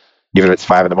is, even if it's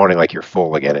 5 a.m, like, you're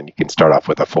full again, and you can start off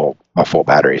with a full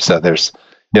battery. So there's,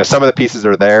 some of the pieces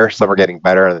are there, some are getting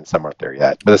better, and then some aren't there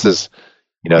yet. But this is,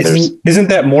 isn't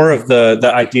that more of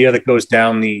the idea that goes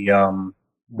down the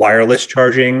wireless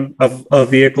charging of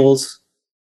vehicles?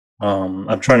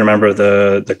 I'm trying to remember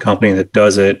the company that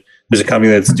does it. There's a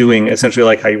company that's doing essentially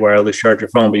like how you wireless charge your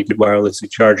phone, but you could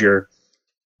wirelessly charge your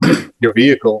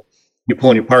vehicle. You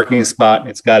pull in your parking spot, and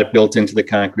it's got it built into the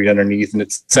concrete underneath, and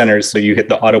it's centers. So you hit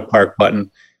the auto park button,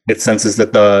 it senses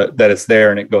that it's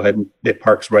there, and it it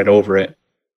parks right over it.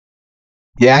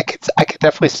 Yeah, I could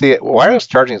definitely see it. Wireless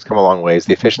charging has come a long ways.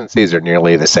 The efficiencies are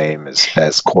nearly the same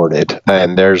as corded,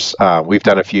 and there's we've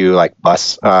done a few like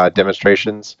bus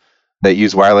demonstrations that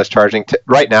use wireless charging.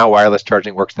 Right now, wireless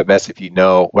charging works the best if you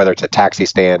know whether it's a taxi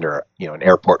stand or an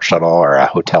airport shuttle or a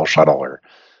hotel shuttle or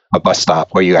a bus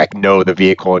stop, where you know the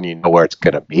vehicle and you know where it's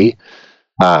going to be.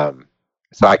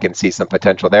 So I can see some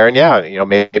potential there, and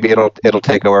maybe it'll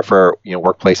take over for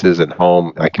workplaces and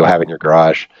home, like you'll have in your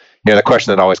garage. The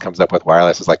question that always comes up with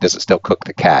wireless is like, does it still cook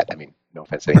the cat? I mean, no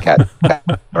offense to any cat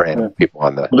or any people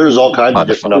on the. Well, there's all kinds of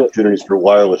different opportunities for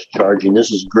wireless charging.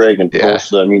 This is Greg and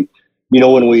Tulsa. I mean,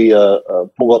 when we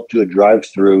pull up to a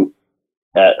drive-through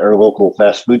at our local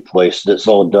fast food place, that's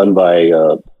all done by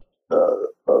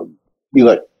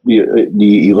the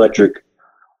electric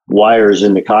wires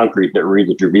in the concrete that read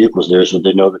that your vehicle's there, so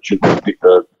they know that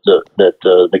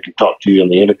that they can talk to you on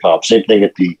the intercom. Same thing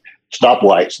at the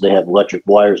stoplights. They have electric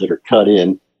wires that are cut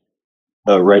in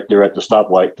right there at the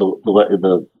stoplight.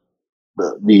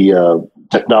 The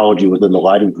technology within the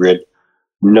lighting grid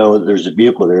know that there's a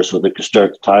vehicle there, so they can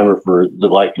start the timer for the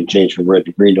light can change from red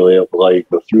to green to allow you to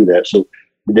go through that. So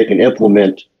they can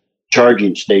implement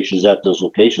charging stations at those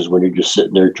locations. When you're just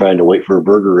sitting there trying to wait for a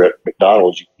burger at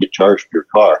McDonald's, you can get charged for your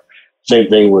car. Same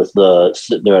thing with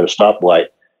sitting there at a stoplight.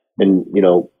 And,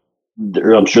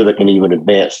 I'm sure that can even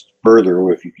advance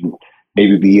further, if you can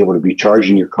maybe be able to be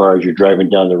charging your car as you're driving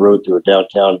down the road through a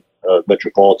downtown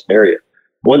metropolitan area.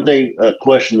 One thing,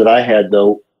 question that I had,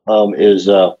 though, is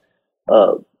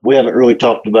we haven't really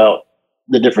talked about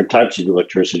the different types of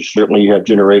electricity. Certainly you have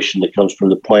generation that comes from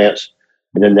the plants,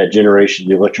 and then that generation,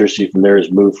 the electricity from there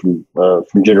is moved from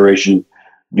generation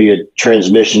via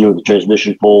transmission or the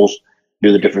transmission poles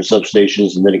to the different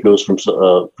substations, and then it goes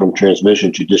from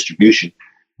transmission to distribution.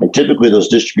 And typically those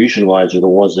distribution lines are the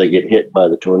ones that get hit by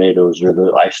the tornadoes or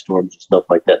the ice storms and stuff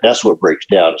like that. That's what breaks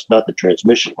down. It's not the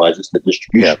transmission lines, it's the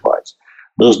distribution lines.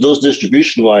 Those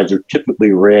distribution lines are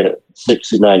typically ran at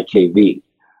 69 kV.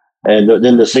 And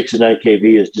then the 69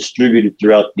 kV is distributed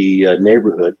throughout the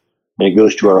neighborhood, and it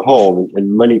goes to our home.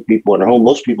 And many people in our home,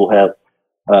 most people have,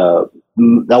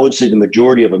 I would say the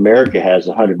majority of America has a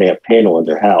 100 amp panel in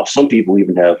their house. Some people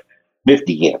even have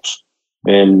 50 amps.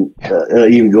 And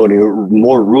even going to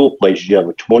more rural places, you have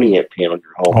a 20 amp panel in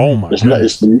your home. Oh my it's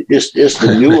goodness. it's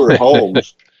the newer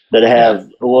homes that have,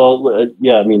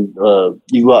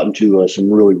 you go out into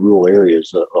some really rural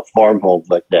areas, a farm homes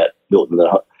like that built in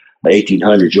the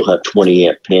 1800s, you'll have 20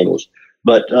 amp panels.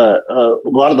 But a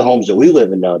lot of the homes that we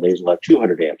live in nowadays will have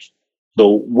 200 amps.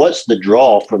 So what's the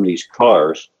draw from these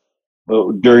cars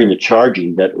during the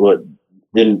charging that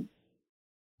then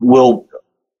will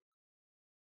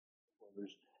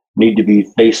need to be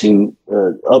facing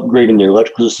upgrading their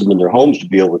electrical system in their homes to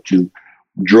be able to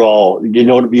draw, in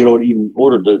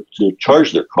order to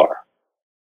charge their car?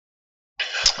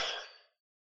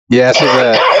 Yeah, so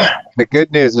the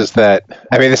good news is that,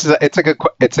 I mean, it's a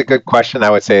good question. I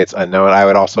would say it's unknown. I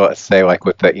would also say, like,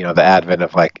 with the the advent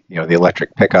of, like, the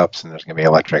electric pickups, and there's going to be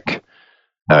electric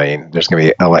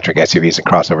SUVs and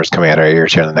crossovers coming out of our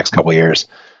ears here in the next couple of years.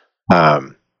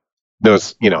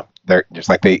 Those, they're just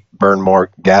like they burn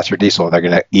more gas or diesel. They're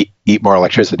going to eat more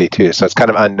electricity too. So it's kind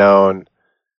of unknown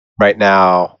right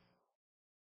now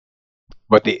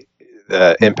what the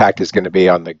impact is going to be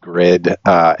on the grid,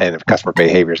 and if customer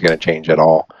behavior is going to change at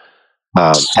all.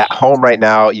 At home right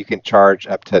now, you can charge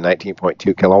up to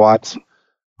 19.2 kilowatts.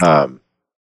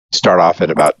 Start off at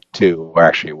about 2, or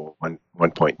actually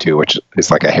 1.2, which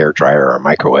is like a hair dryer or a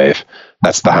microwave.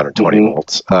 That's the 120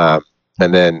 volts.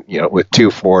 And then, with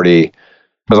 240,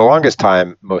 for the longest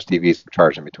time, most EVs are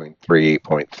charging between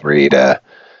 3.3 to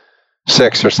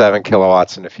 6 or 7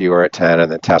 kilowatts, and a few are at 10,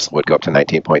 and then Tesla would go up to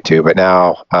 19.2. But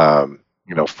now,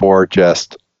 Ford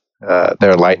just,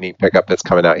 their Lightning pickup that's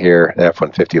coming out here, the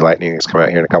F-150 Lightning is coming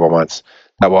out here in a couple months,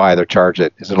 that will either charge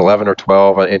it, is it 11 or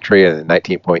 12 on entry, and then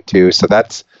 19.2. So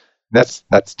that's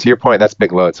to your point, that's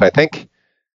big load. So I think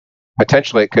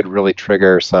potentially it could really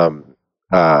trigger some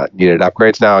needed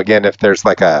upgrades. Now, again, if there's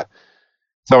like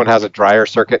someone has a dryer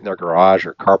circuit in their garage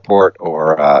or carport,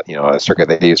 or a circuit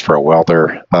they use for a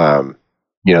welder,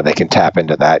 they can tap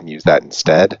into that and use that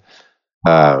instead.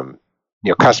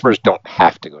 Customers don't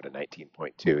have to go to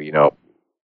 19.2.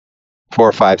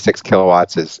 4, 5, 6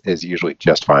 kilowatts is usually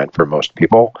just fine for most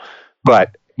people.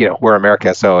 But we're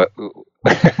America, so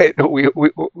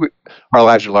our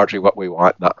lives are largely what we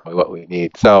want, not what we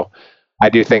need. So I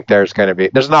do think there's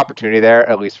an opportunity there,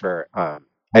 at least for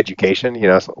education,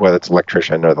 whether it's an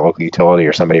electrician or the local utility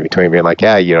or somebody in between, being like,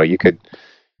 you could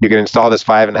install this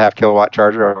 5.5 kilowatt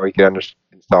charger, or you could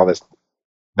install this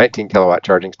 19 kilowatt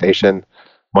charging station.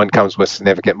 One comes with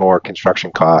significant more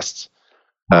construction costs.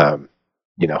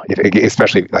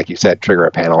 Especially, like you said, trigger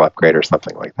a panel upgrade or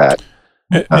something like that.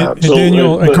 And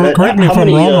Daniel, correct me if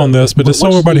I'm wrong on this, but just so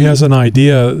everybody has an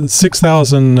idea,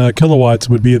 6,000 kilowatts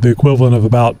would be the equivalent of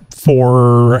about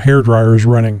 4 hair dryers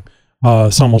running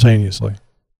simultaneously.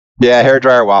 Yeah, hair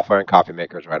dryer, waffler, and coffee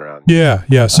makers right around.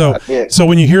 Yeah. So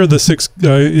when you hear the 6,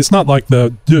 it's not like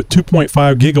the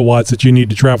 2.5 gigawatts that you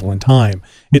need to travel in time.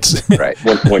 It's right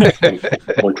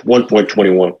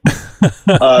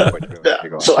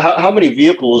 1.21. So how many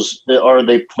vehicles are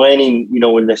they planning?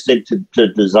 When they say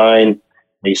to design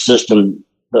a system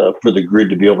for the grid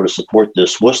to be able to support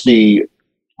this, what's the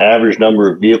average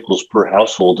number of vehicles per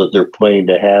household that they're planning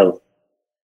to have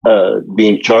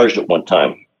being charged at one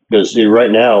time? Because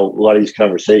right now, a lot of these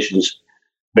conversations,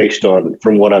 based on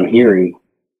from what I'm hearing,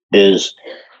 is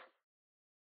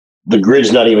the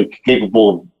grid's not even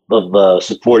capable of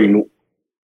supporting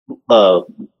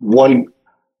one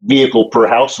vehicle per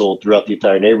household throughout the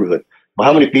entire neighborhood. Well,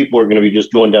 how many people are going to be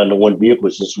just going down to one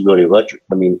vehicle since we go to electric?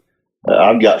 I mean,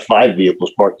 I've got 5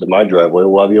 vehicles parked in my driveway.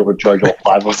 Will I be able to charge all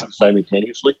 5 of them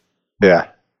simultaneously? Yeah.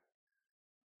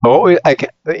 Well,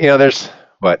 there's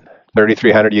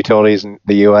 3,300 utilities in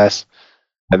the U.S.,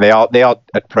 and they all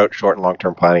approach short and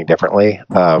long-term planning differently.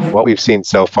 What we've seen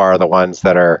so far are the ones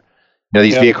that are,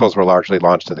 these vehicles were largely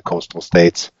launched in the coastal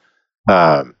states.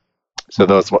 So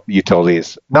those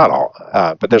utilities, not all,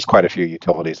 but there's quite a few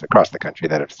utilities across the country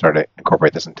that have started to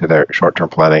incorporate this into their short-term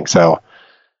planning. So,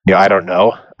 I don't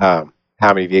know how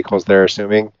many vehicles they're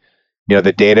assuming.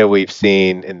 The data we've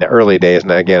seen in the early days,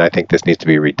 and again, I think this needs to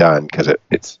be redone because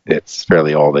it's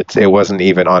fairly old. It wasn't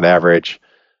even on average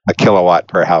a kilowatt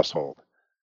per household.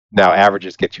 Now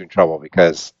averages get you in trouble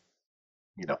because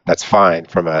that's fine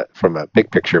from a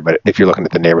big picture. But if you're looking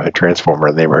at the neighborhood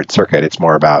transformer, the neighborhood circuit, it's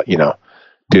more about,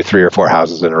 do 3 or 4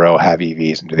 houses in a row, have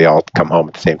EVs, and do they all come home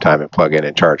at the same time and plug in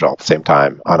and charge all at the same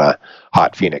time on a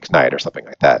hot Phoenix night or something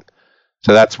like that.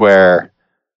 So that's where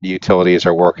the utilities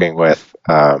are working with,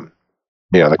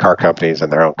 the car companies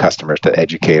and their own customers to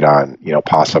educate on,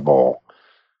 possible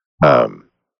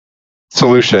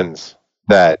solutions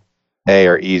that A,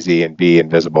 are easy, and B,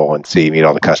 invisible, and C, meet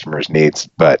all the customers' needs,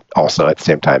 but also at the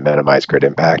same time minimize grid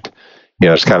impact.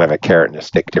 It's kind of a carrot and a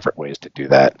stick, different ways to do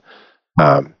that.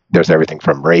 There's everything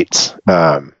from rates,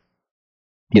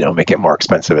 make it more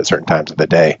expensive at certain times of the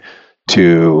day,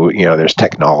 to, there's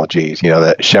technologies,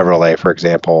 the Chevrolet, for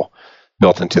example,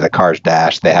 built into the car's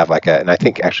dash, they have and I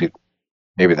think actually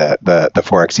maybe the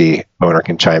 4xe owner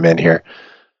can chime in here.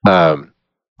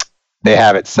 They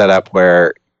have it set up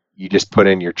where you just put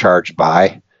in your charge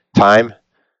by time,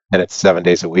 and it's 7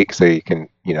 days a week. So you can,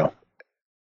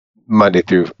 Monday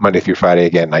through Friday,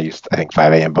 again, I think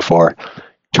 5 a.m. before,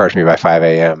 charge me by 5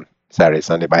 a.m., Saturday,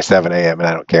 Sunday by 7 a.m., and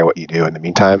I don't care what you do in the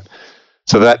meantime.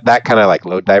 So that kind of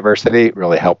load diversity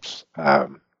really helps. All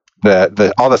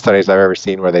the studies I've ever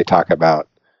seen where they talk about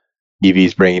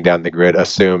EVs bringing down the grid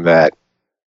assume that,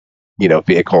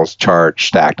 vehicles charge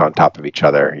stacked on top of each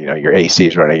other. Your AC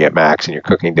is running at max and you're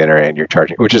cooking dinner and you're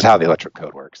charging, which is how the electric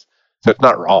code works. So it's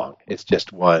not wrong. It's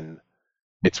just one,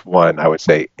 I would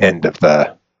say,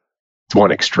 it's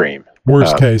one extreme.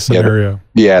 Worst case scenario.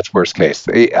 It's worst case.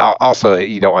 Also,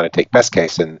 you don't want to take best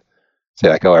case and say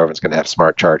everyone's going to have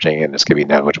smart charging and it's going to be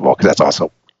negligible, because that's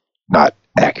also not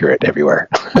accurate everywhere.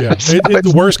 Yeah,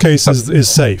 the worst case is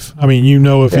safe. I mean,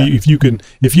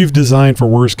 if you've designed for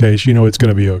worst case, it's going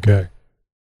to be okay.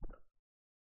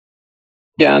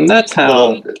 Yeah, and that's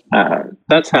how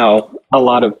a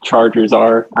lot of chargers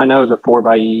are. I know the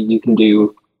 4xe you can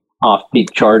do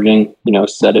off-peak charging.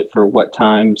 Set it for what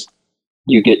times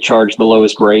you get charged the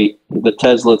lowest rate. The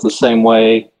Tesla's the same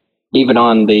way. Even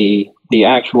on the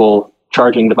actual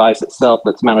charging device itself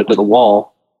that's mounted to the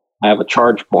wall, I have a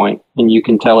charge point, and you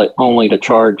can tell it only to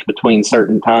charge between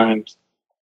certain times.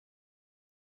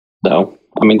 So,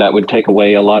 that would take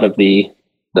away a lot of the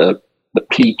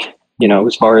peak,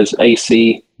 as far as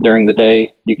AC during the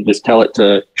day. You can just tell it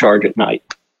to charge at night.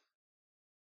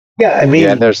 Yeah,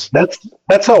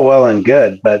 that's all well and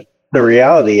good, but the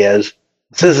reality is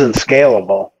this isn't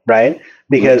scalable, right?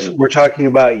 Because we're talking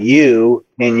about you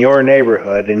in your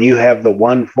neighborhood, and you have the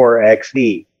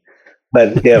 4xe.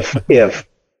 But if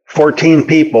 14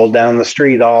 people down the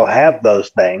street all have those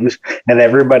things, and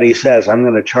everybody says, I'm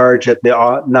going to charge at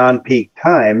the non-peak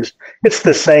times, it's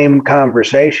the same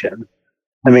conversation.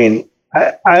 I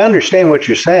understand what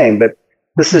you're saying, but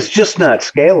this is just not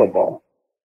scalable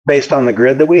based on the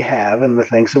grid that we have and the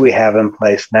things that we have in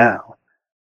place now.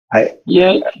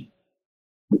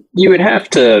 You would have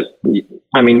to,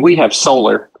 we have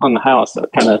solar on the house,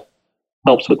 that kind of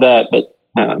helps with that. But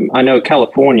I know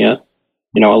California,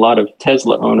 a lot of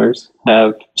Tesla owners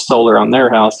have solar on their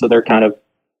house, so they're kind of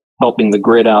helping the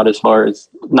grid out as far as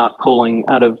not pulling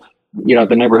out of,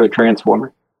 the neighborhood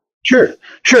transformer. Sure.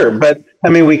 But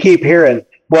we keep hearing,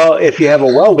 well, if you have a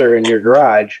welder in your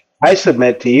garage, I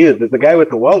submit to you that the guy with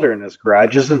the welder in his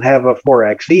garage doesn't have a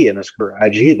 4xe in his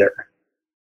garage either.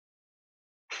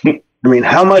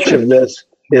 How much of this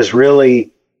is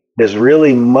really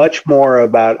much more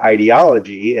about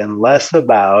ideology and less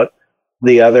about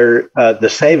the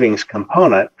savings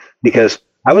component? Because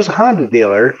I was a Honda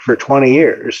dealer for 20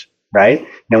 years, right?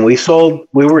 And we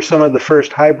were some of the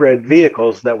first hybrid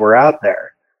vehicles that were out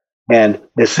there. And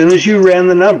as soon as you ran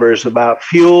the numbers about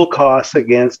fuel costs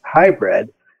against hybrid,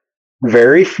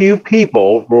 very few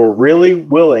people were really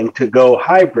willing to go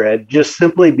hybrid just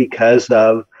simply because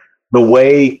of the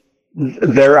way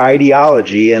their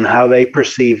ideology and how they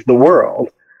perceive the world.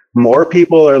 More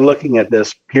people are looking at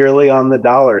this purely on the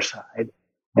dollar side.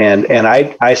 And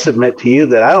I submit to you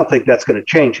that I don't think that's going to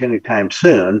change anytime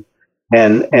soon.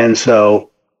 And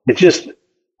so it just,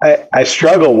 I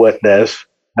struggle with this.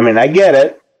 I get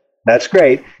it. That's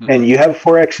great. And you have a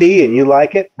 4xe and you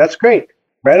like it. That's great.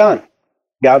 Right on.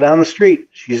 Gal down the street,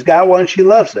 she's got one. She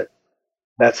loves it.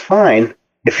 That's fine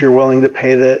if you're willing to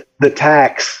pay the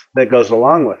tax that goes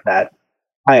along with that.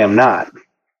 I am not.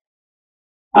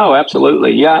 Oh,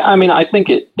 absolutely. Yeah. I think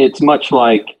it's much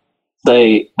like,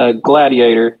 say, a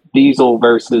Gladiator diesel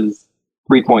versus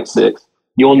 3.6.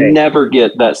 You'll never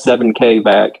get that 7K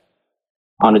back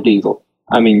on a diesel.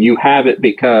 You have it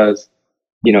because,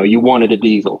 you wanted a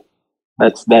diesel.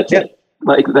 That's it.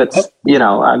 It's,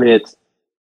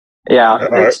 yeah.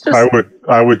 It's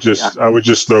just, I would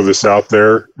just throw this out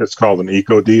there. It's called an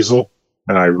eco diesel.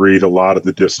 and I read a lot of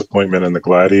the disappointment in the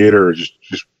Gladiator,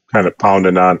 just kind of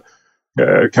pounding on,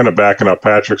 kind of backing up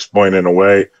Patrick's point in a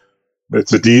way.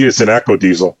 It's an eco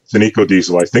diesel. It's an eco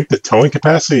diesel. I think the towing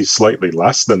capacity is slightly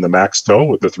less than the max tow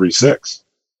with the 3.6.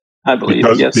 I believe,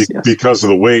 because of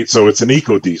the weight. So it's an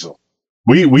eco diesel.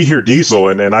 We hear diesel,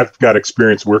 and I've got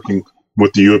experience working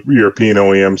with the European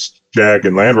OEMs, Jag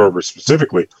and Land Rover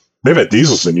specifically. They've had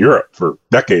diesels in Europe for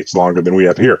decades longer than we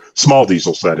have here. Small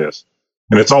diesels, that is.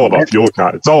 And it's all about fuel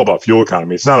economy. It's all about fuel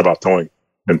economy. It's not about towing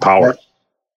and power.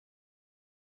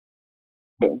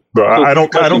 But I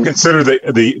don't consider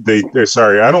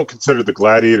I don't consider the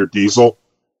Gladiator diesel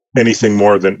anything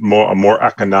more than a more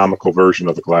economical version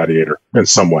of the Gladiator in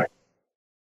some way.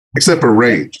 Except for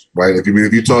range, right? If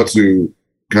you talk to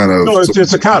kind of... No,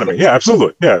 it's economy. Yeah,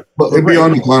 absolutely. Yeah. But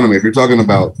beyond economy, if you're talking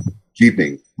about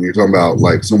jeeping, you're talking about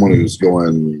like someone who's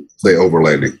going, say,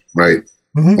 overlanding, right?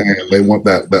 Mm-hmm. And they want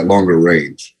that longer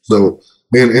range. So,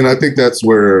 and I think that's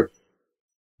where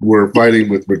we're fighting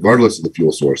with, regardless of the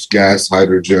fuel source, gas,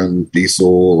 hydrogen,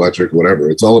 diesel, electric, whatever.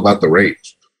 It's all about the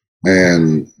range.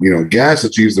 And, gas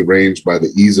achieves the range by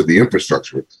the ease of the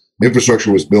infrastructure.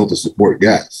 Infrastructure was built to support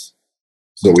gas.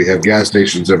 So we have gas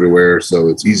stations everywhere, so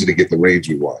it's easy to get the range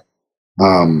we want.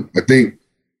 I think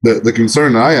the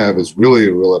concern I have is really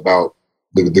about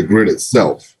the grid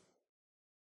itself.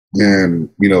 And,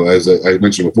 as I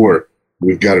mentioned before,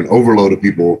 we've got an overload of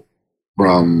people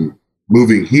from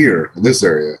moving here in this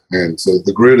area. And so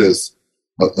the grid is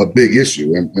a big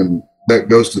issue. And that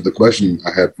goes to the question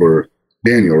I had for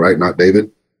Daniel, right? Not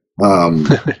David.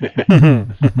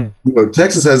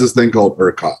 Texas has this thing called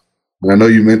ERCOT. And I know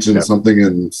you mentioned something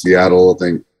in Seattle, I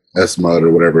think SMUD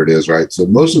or whatever it is, right? So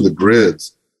most of the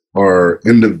grids are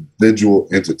individual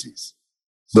entities.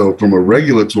 So from a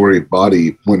regulatory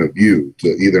body point of view, to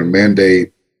either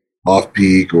mandate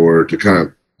off-peak or to kind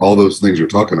of all those things you're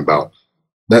talking about,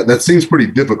 that seems pretty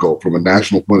difficult from a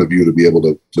national point of view to be able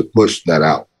to push that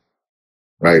out,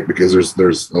 right? Because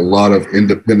there's a lot of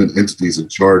independent entities in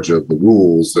charge of the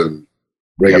rules and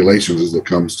regulations as it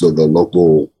comes to the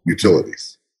local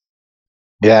utilities.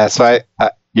 Yeah, so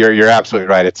you're absolutely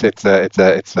right. It's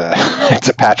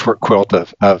a patchwork quilt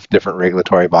of different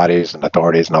regulatory bodies and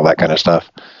authorities and all that kind of stuff.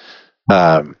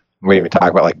 We even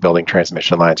talk about like building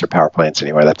transmission lines or power plants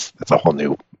anywhere. That's a whole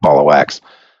new ball of wax.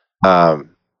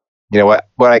 What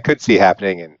I could see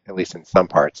happening, at least in some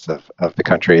parts of the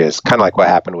country, is kind of like what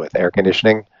happened with air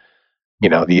conditioning.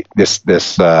 This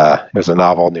it was a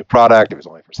novel new product. It was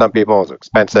only for some people. It was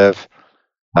expensive,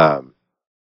 and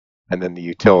then the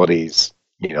utilities,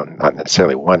 not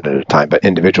necessarily one at a time, but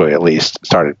individually at least,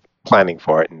 started planning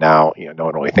for it. And now, no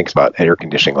one really thinks about air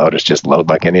conditioning load. It's just load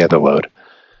like any other load.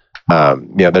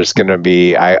 There's going to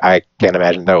be, I can't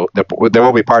imagine, though, there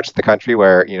will be parts of the country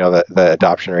where, the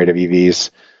adoption rate of EVs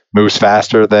moves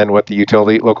faster than what the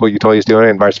local utility is doing,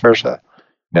 and vice versa.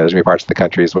 There's going to be parts of the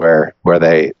countries where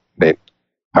they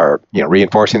are,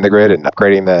 reinforcing the grid and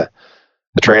upgrading the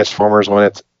transformers when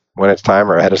it's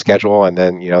time or ahead of schedule, and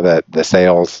then the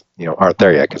sales aren't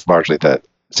there yet because largely the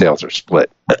sales are split.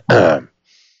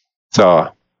 So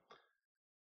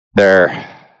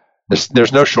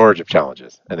there's no shortage of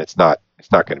challenges, and it's not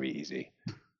going to be easy.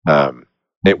 The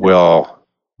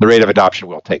rate of adoption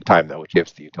will take time, though, which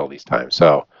gives the utilities time.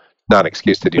 So not an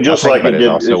excuse to do just nothing, like it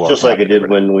did. It's just like it did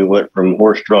when we went from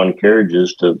horse-drawn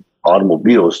carriages to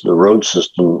automobiles. The road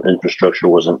system infrastructure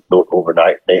wasn't built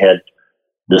overnight. They had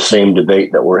the same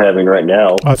debate that we're having right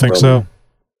now. I think so.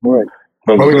 Right.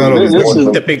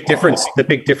 The big difference. The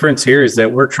big difference here is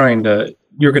that you're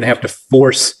going to have to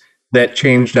force that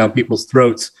change down people's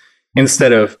throats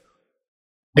instead of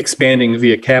expanding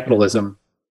via capitalism.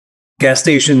 Gas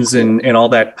stations and all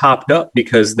that popped up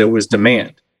because there was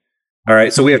demand. All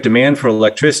right. So we have demand for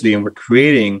electricity and we're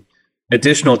creating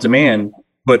additional demand,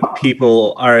 but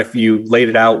people are, if you laid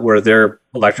it out where their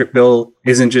electric bill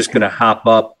isn't just going to hop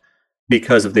up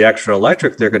because of the extra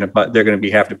electric they're going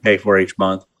to have to pay for each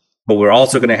month, but we're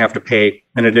also going to have to pay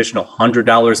an additional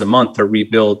 $100 a month to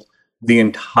rebuild the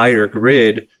entire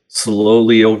grid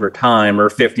slowly over time, or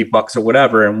 $50 or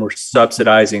whatever, and we're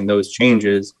subsidizing those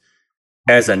changes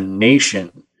as a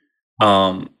nation.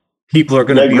 People are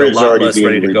going to be a lot less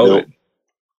ready to go.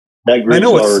 That grid's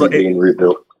already being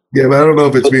rebuilt. Yeah, but I don't know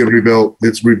if it's being rebuilt.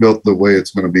 It's rebuilt the way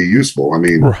it's going to be useful. I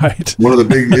mean, right. One of the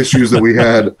big issues that we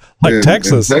had in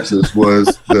Texas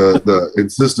was the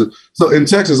insistent. So in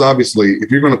Texas, obviously, if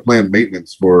you're going to plan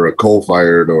maintenance for a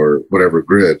coal-fired or whatever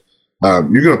grid,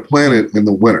 you're going to plan it in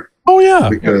the winter. Oh yeah,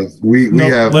 because we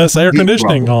have less air heat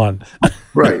conditioning problems. on.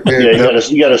 Right. Yeah,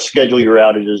 you got to schedule your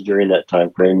outages during that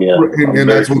time frame. Yeah, And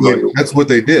that's what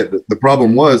they did. The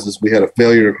problem was we had a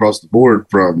failure across the board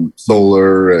from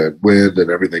solar and wind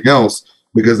and everything else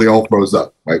because they all froze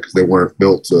up, right? Because they weren't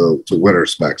built to winter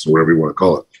specs or whatever you want to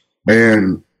call it.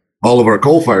 And all of our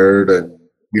coal-fired and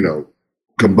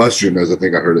combustion, as I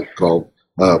think I heard it called,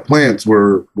 plants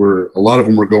were a lot of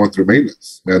them were going through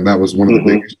maintenance, and that was one of the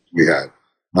big issues we had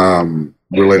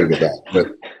related to that.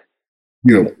 But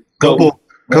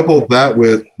couple that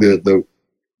with the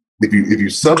if you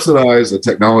subsidize a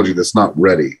technology that's not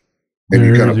ready and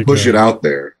you kind of push it out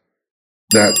there,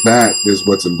 that is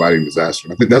what's inviting disaster.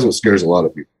 And I think that's what scares a lot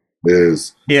of people.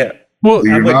 Well,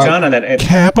 I'm with John on that.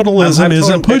 Capitalism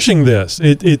isn't pushing this.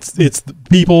 It's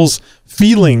people's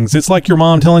feelings. It's like your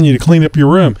mom telling you to clean up your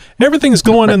room. Everything's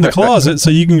going in the closet so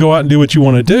you can go out and do what you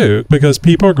want to do, because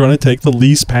people are going to take the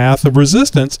least path of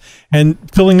resistance. And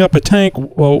filling up a tank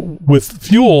with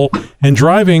fuel and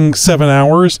driving 7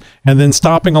 hours and then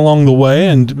stopping along the way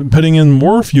and putting in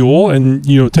more fuel and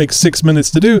takes 6 minutes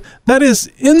to do, that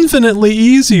is infinitely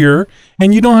easier.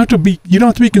 And you don't have to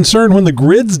be concerned when the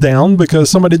grid's down because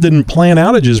somebody didn't plan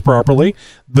outages properly.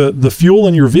 The fuel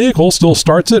in your vehicle still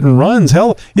starts it and runs.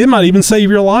 Hell, it might even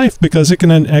save your life because it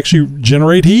can actually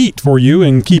generate heat for you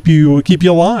and keep you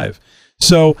alive.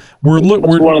 So that's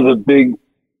one of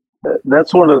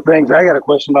the things I got a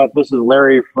question about. This is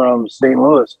Larry from St.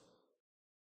 Louis.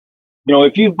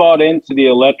 If you bought into the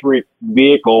electric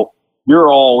vehicle,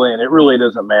 you're all in. It really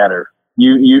doesn't matter.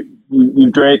 You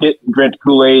drank the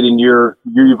Kool-Aid, and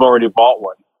you've already bought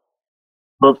one.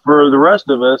 But for the rest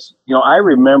of us, I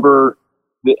remember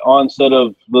the onset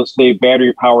of, let's say,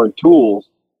 battery-powered tools.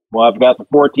 Well, I've got the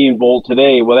 14 volt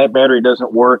today. Well, that battery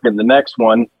doesn't work in the next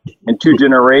one. In 2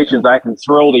 generations, I can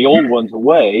throw the old ones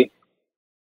away.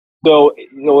 So,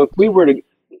 if you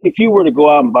were to go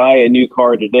out and buy a new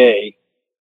car today,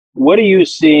 what are you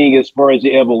seeing as far as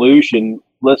the evolution?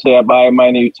 Let's say I buy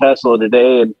my new Tesla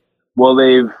today, and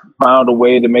they've found a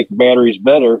way to make batteries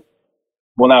better.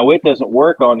 Well, now it doesn't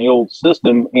work on the old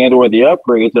system and or the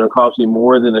upgrades that are costing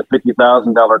more than a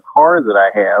 $50,000 car that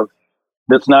I have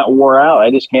that's not wore out.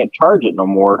 I just can't charge it no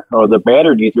more, or the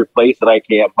battery needs replaced that I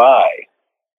can't buy.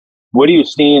 What are you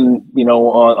seeing,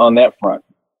 on that front?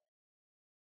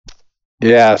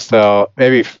 Yeah, so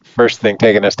maybe first thing,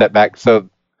 taking a step back. So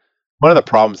one of the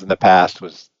problems in the past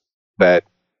was that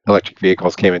electric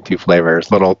vehicles came in 2 flavors: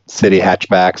 little city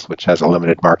hatchbacks, which has a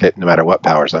limited market no matter what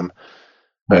powers them,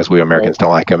 as we Americans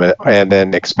don't like them, and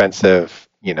then expensive,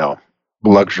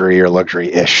 luxury or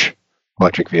luxury-ish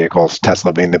electric vehicles,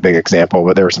 Tesla being the big example,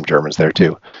 but there were some Germans there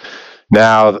too.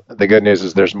 Now, the good news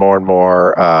is there's more and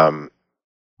more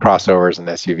crossovers and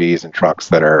SUVs and trucks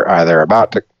that are either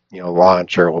about to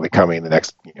launch or will be coming in the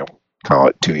next, call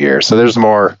it 2 years. So there's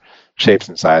more shapes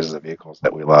and sizes of vehicles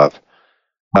that we love.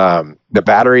 The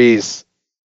batteries,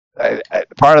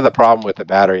 part of the problem with the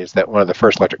battery is that one of the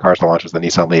first electric cars to launch was the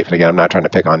Nissan Leaf. And again, I'm not trying to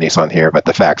pick on Nissan here, but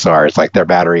the facts are, it's like their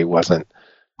battery wasn't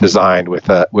designed with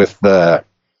the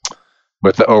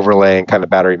overlaying kind of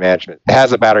battery management. It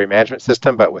has a battery management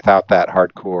system, but without that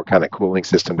hardcore kind of cooling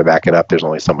system to back it up, there's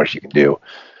only so much you can do.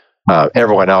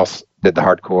 Everyone else did the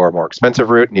hardcore, more expensive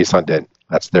route. Nissan didn't.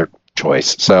 That's their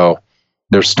choice. So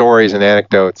there's stories and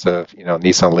anecdotes of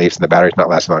Nissan Leafs and the battery's not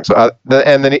lasting long. So to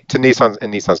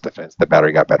Nissan's defense, the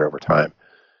battery got better over time.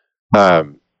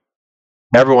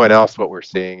 Everyone else, what we're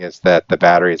seeing is that the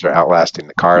batteries are outlasting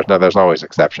the cars. Now, there's always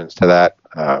exceptions to that,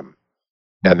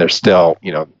 and there's still,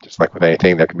 just like with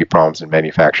anything, there can be problems in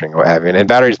manufacturing or what have you. And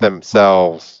batteries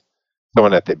themselves,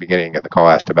 someone at the beginning of the call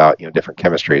asked about different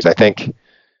chemistries. I think.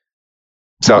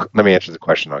 So let me answer the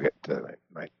question. I'll get to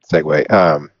my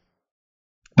segue.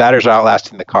 Batteries are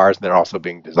outlasting the cars, and they're also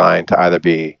being designed to either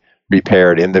be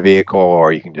repaired in the vehicle,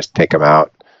 or you can just take them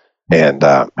out and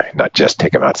not just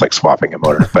take them out. It's like swapping a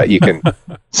motor, but you can.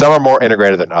 Some are more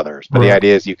integrated than others, but the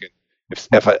idea is you can.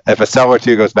 If a cell or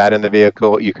two goes bad in the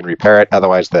vehicle, you can repair it.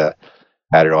 Otherwise, the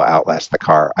battery will outlast the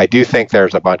car. I do think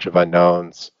there's a bunch of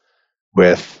unknowns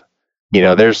with,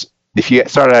 if you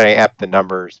start adding up the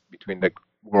numbers between the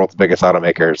world's biggest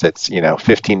automakers, it's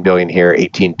 15 billion here,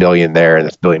 18 billion there, and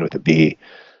it's billion with a B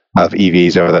of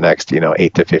EVs over the next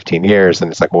 8 to 15 years. And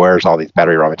it's like, where's all these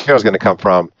battery raw materials going to come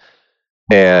from?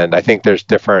 And I think there's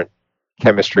different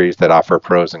chemistries that offer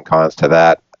pros and cons to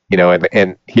that.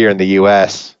 And here in the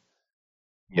U.S.,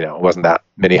 it wasn't that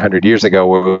many 100 years ago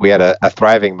where we had a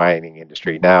thriving mining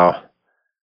industry. Now,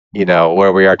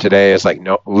 where we are today is like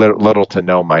little to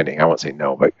no mining. I won't say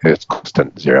no, but it's close to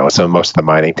zero. So most of the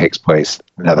mining takes place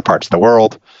in other parts of the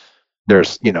world.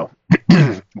 There's,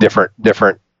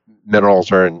 different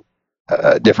minerals are in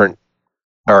different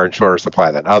are in shorter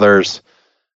supply than others.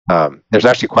 There's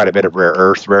actually quite a bit of rare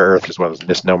earth. Rare earth is one of those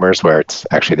misnomers where it's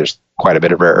actually there's quite a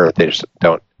bit of rare earth. They just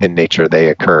don't, in nature, they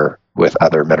occur with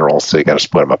other minerals, so you got to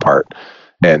split them apart.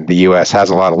 And the U.S. has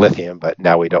a lot of lithium, but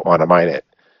now we don't want to mine it.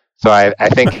 So I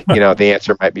think the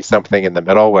answer might be something in the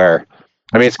middle where,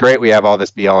 I mean, it's great we have all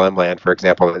this BLM land, for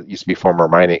example, that used to be former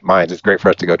mines. It's great for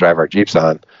us to go drive our Jeeps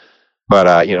on.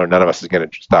 But none of us is going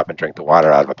to stop and drink the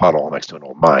water out of a puddle next to an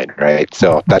old mine, right?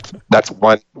 So that's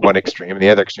one extreme. And the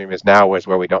other extreme is now is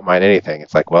where we don't mine anything.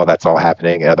 It's like, well, that's all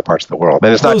happening in other parts of the world.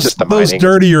 And it's not just the mining. Those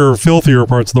dirtier, filthier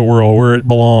parts of the world where it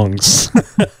belongs.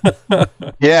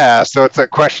 Yeah, so it's a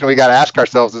question we got to ask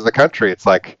ourselves as a country. It's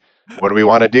like, what do we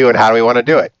want to do and how do we want to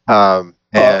do it? But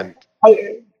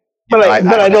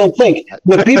I don't think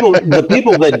the people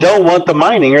that don't want the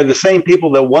mining are the same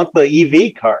people that want the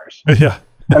EV cars. Yeah.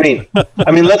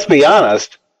 I mean, let's be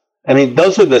honest. I mean,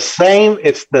 those are the same.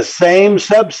 It's the same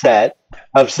subset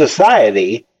of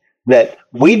society that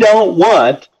we don't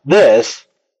want this,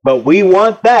 but we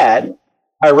want that.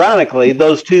 Ironically,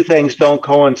 those two things don't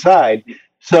coincide.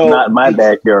 So not in my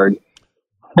backyard.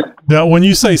 Now, when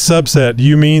you say subset, do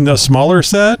you mean a smaller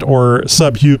set or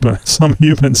some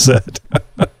human set?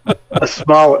 A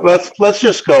smaller. Let's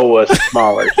just go with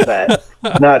smaller set,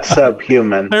 not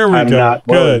subhuman. There we go. Not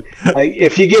good.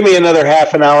 If you give me another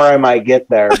half an hour, I might get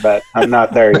there, but I'm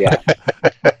not there yet.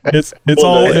 It's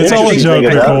all a joke.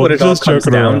 What it all comes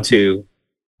down to,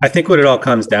 I think what it all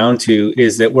comes down to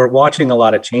is that we're watching a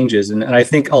lot of changes, and I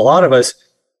think a lot of us.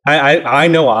 I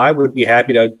know I would be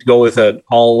happy to go with an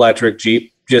all electric Jeep.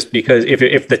 Just because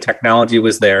if the technology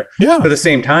was there. Yeah. But at the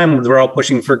same time, we're all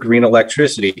pushing for green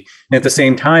electricity. And at the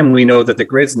same time, we know that the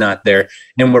grid's not there.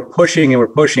 And we're pushing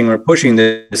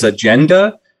this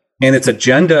agenda. And it's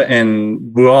agenda.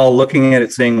 And we're all looking at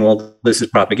it saying, well, this is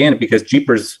propaganda, because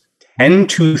Jeepers tend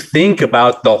to think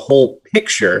about the whole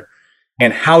picture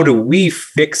and how do we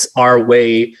fix our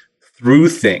way through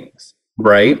things,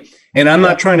 right? And I'm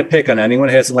not trying to pick on anyone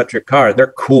who has an electric car.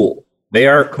 They're cool. They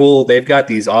are cool. They've got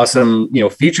these awesome,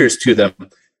 features to them.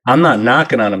 I'm not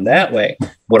knocking on them that way.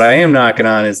 What I am knocking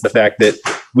on is the fact that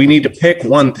we need to pick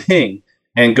one thing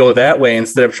and go that way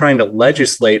instead of trying to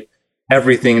legislate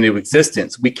everything into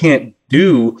existence. We can't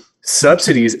do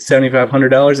subsidies at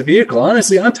 $7,500 a vehicle.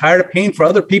 Honestly, I'm tired of paying for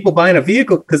other people buying a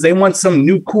vehicle because they want some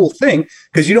new cool thing,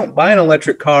 because you don't buy an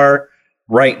electric car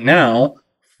right now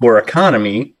for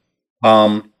economy.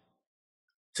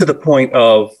 To the point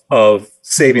of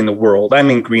saving the world. I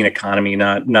mean green economy,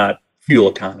 not fuel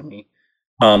economy.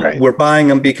 Right. We're buying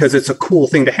them because it's a cool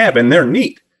thing to have, and they're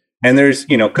neat. And there's,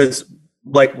 because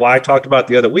like what I talked about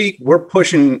the other week, we're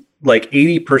pushing like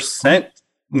 80%,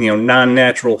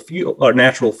 non-natural fuel or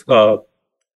natural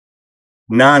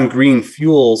non-green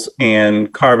fuels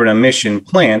and carbon emission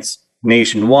plants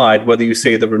nationwide. Whether you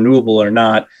say the renewable or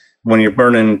not, when you're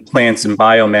burning plants and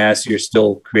biomass, you're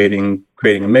still creating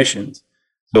emissions.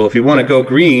 So if you want to go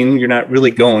green, you're not really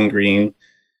going green.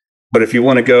 But if you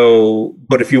want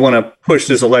to push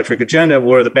this electric agenda,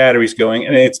 where the battery's going,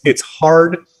 and it's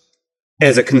hard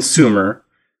as a consumer,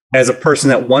 as a person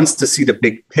that wants to see the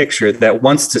big picture, that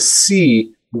wants to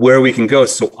see where we can go,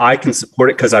 so I can support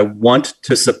it because I want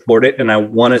to support it and I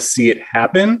want to see it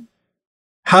happen.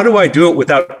 How do I do it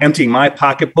without emptying my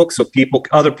pocketbook so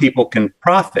other people can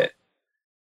profit?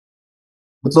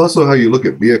 It's also how you look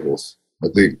at vehicles. I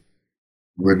think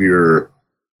when you're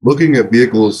looking at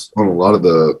vehicles on a lot of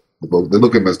the folks, they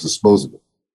look at them as disposable.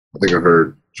 I think I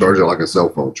heard charge it like a cell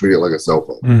phone, treat it like a cell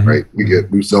phone, right? We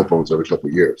get new cell phones every couple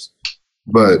of years.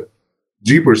 But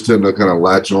Jeepers tend to kind of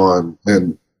latch on,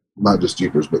 and not just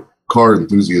Jeepers, but car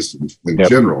enthusiasts in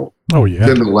general,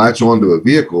 tend to latch on to a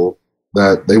vehicle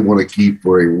that they want to keep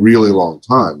for a really long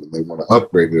time, and they want to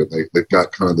upgrade it. They've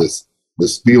got kind of this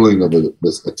feeling of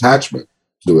this attachment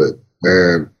to it,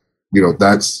 and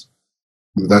that's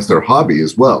their hobby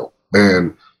as well.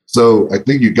 And so I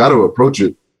think you got to approach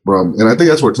it and I think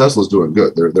that's where Tesla's doing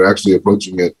good. They're actually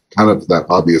approaching it kind of that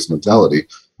hobbyist mentality.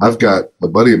 I've got a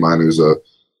buddy of mine who's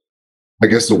I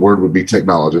guess the word would be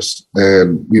technologist,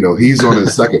 and he's on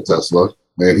his second Tesla,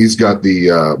 and he's got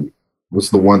the what's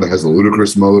the one that has the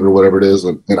ludicrous mode or whatever it is,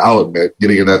 and I'll admit,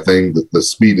 getting in that thing, the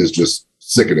speed is just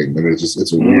sickening. I mean,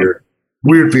 it's a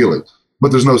weird feeling,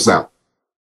 but there's no sound.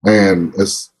 And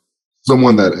as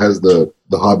someone that has the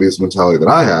hobbyist mentality that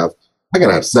I have, I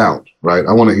gotta have sound, right?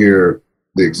 I want to hear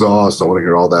the exhaust. I want to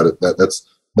hear all that.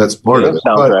 That's part of it.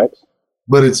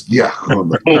 But it's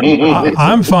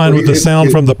I'm fine with the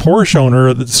sound from the Porsche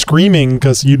owner that's screaming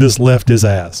because you just left his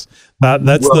ass.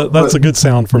 That's a good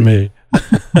sound for me.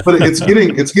 But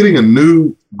it's getting a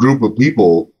new group of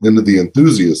people into the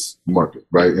enthusiast market,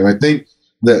 right? And I think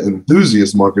that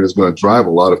enthusiast market is going to drive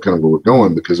a lot of kind of where we're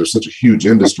going, because there's such a huge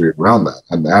industry around that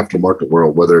and the aftermarket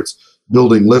world, whether it's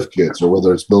building lift kits or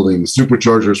whether it's building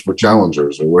superchargers for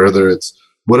Challengers or whether it's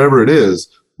whatever it is,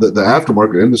 the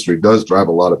aftermarket industry does drive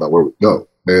a lot about where we go,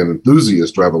 and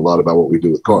enthusiasts drive a lot about what we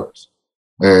do with cars.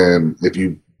 And if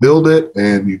you build it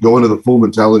and you go into the full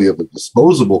mentality of a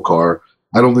disposable car,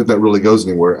 I don't think that really goes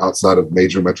anywhere outside of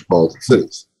major metropolitan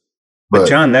cities. But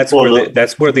John, that's where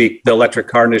the electric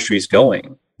car industry is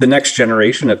going. The next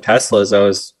generation of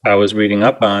Teslas I was reading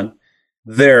up on,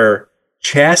 they're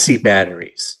chassis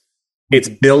batteries. It's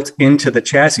built into the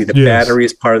chassis. The battery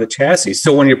is part of the chassis.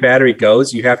 So when your battery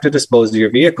goes, you have to dispose of your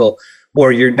vehicle,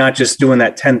 or you're not just doing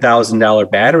that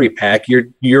 $10,000 battery pack.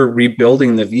 You're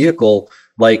rebuilding the vehicle,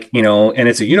 like, you know, and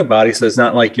it's a unibody, so it's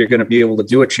not like you're going to be able to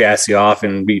do a chassis off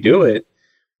and redo it.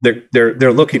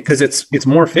 They're looking, because it's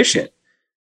more efficient.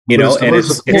 You know, and it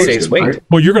saves weight. Right?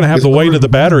 Well, you're going to have the weight of the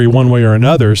battery one way or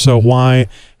another. So why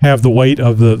have the weight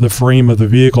of the frame of the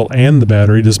vehicle and the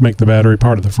battery? Just make the battery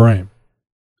part of the frame.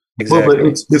 Exactly. Well,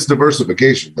 but it's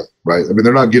diversification, right? I mean,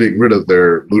 they're not getting rid of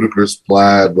their ludicrous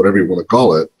plaid, whatever you want to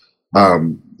call it.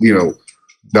 You know,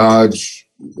 Dodge,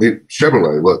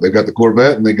 Chevrolet. Look, they got the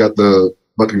Corvette and they got the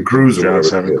fucking Cruiser.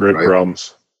 John's having grid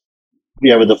problems.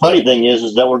 Yeah, but the funny thing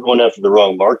is that we're going after the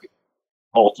wrong market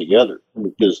altogether,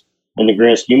 because in the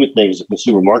grand scheme of things, the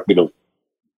consumer market of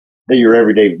your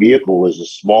everyday vehicle is a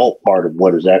small part of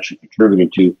what is actually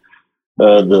contributing to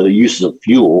the use of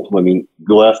fuel. I mean,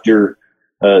 go after,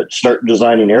 start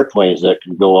designing airplanes that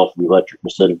can go off the electric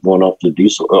instead of going off the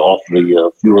diesel, off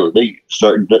the fuel that they use.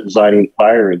 Start designing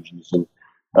fire engines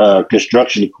and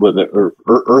construction equipment or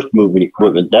earth moving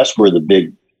equipment. That's where the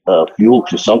big fuel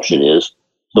consumption is.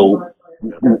 So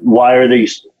why are they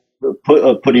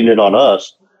putting it on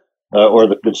us? Or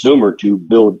the consumer to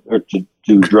build or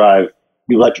to drive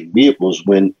electric vehicles,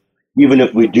 when even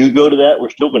if we do go to that, we're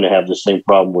still going to have the same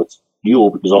problem with fuel,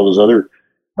 because all those other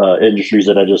industries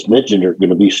that I just mentioned are going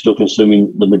to be still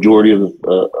consuming the majority of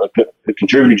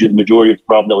contributing to the majority of the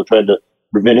problem that we're trying to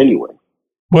prevent anyway.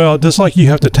 Well, just like you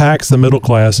have to tax the middle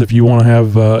class if you want to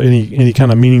have any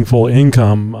kind of meaningful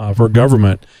income for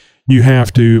government, you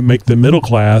have to make the middle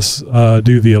class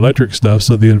do the electric stuff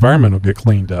so the environment will get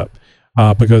cleaned up.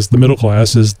 Because the middle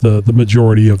class is the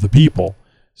majority of the people.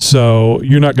 So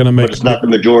you're not going to make... But it's not the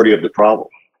majority of the problem.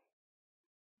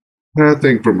 I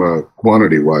think from a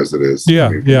quantity-wise it is. Yeah,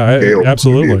 I mean, scale,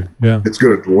 absolutely. Yeah, it's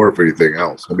going to dwarf anything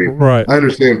else. I mean, right. I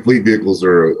understand fleet vehicles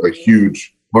are a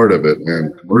huge part of it,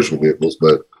 and commercial vehicles,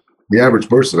 but the average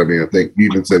person, I mean, I think you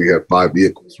even said you have 5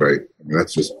 vehicles, right? I mean,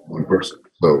 that's just one person.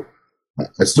 So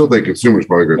I still think consumers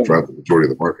probably going to drive the majority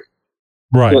of the market.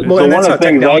 Right. Well, and that's how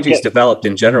technology is developed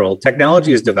in general.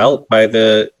 Technology is developed by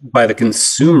the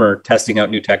consumer testing out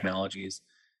new technologies,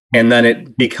 and then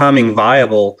it becoming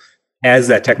viable as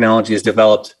that technology is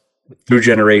developed through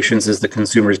generations as the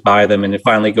consumers buy them, and it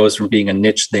finally goes from being a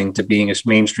niche thing to being a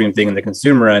mainstream thing in the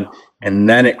consumer end, and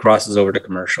then it crosses over to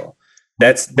commercial.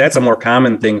 That's a more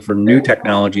common thing for new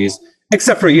technologies.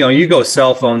 Except for, you know, you go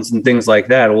cell phones and things like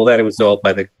that. Well, that was developed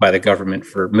by the government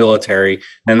for military,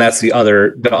 and that's the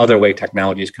other way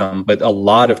technologies come. But a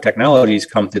lot of technologies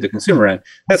come through the consumer end.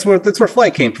 That's where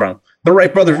flight came from. The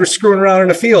Wright brothers were screwing around in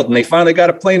the field, and they finally got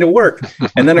a plane to work.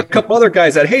 And then a couple other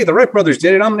guys said, "Hey, the Wright brothers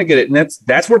did it. I'm going to get it." And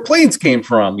that's where planes came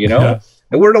from. You know,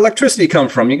 and where did electricity come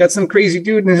from? You got some crazy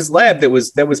dude in his lab that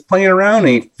was playing around,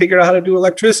 and he figured out how to do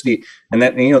electricity. And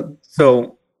that, you know,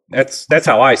 so that's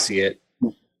how I see it.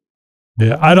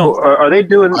 Yeah, I don't. Are they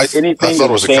doing anything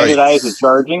to standardize the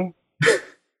charging?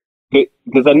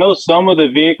 Because I know some of the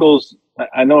vehicles,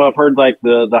 I know I've heard like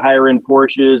the higher end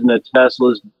Porsches and the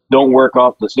Teslas don't work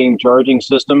off the same charging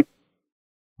system.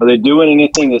 Are they doing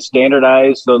anything to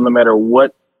standardize so no matter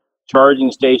what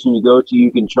charging station you go to,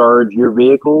 you can charge your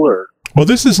vehicle? Or well,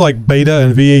 this is like beta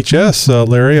and VHS,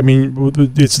 Larry. I mean,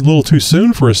 it's a little too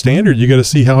soon for a standard. You got to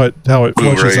see how it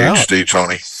flushes out. HD,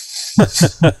 Tony.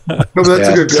 No,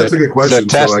 that's a good question.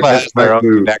 So Tesla has their own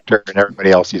connector, and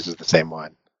everybody else uses the same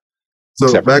one.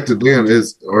 So back to Dan,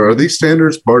 are these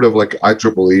standards part of like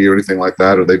IEEE or anything like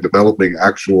that? Are they developing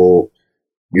actual,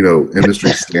 you know,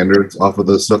 industry standards off of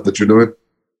the stuff that you're doing?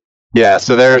 Yeah,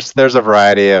 so there's a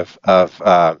variety of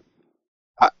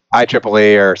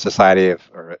IEEE or Society of,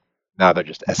 or now they're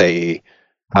just SAE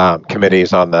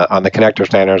committees on the connector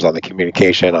standards, on the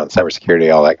communication, on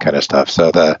cybersecurity, all that kind of stuff.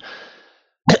 So the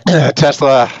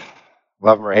Tesla,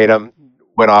 love them or hate them,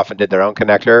 went off and did their own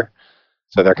connector.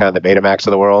 So they're kind of the Betamax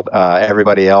of the world.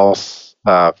 Everybody else,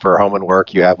 for home and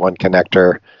work, you have one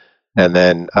connector. And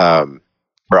then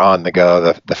for on the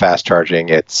go, the fast charging,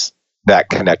 it's that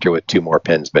connector with 2 more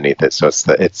pins beneath it. So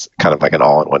it's kind of like an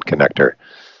all-in-one connector.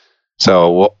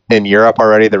 So in Europe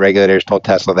already, the regulators told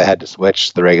Tesla they had to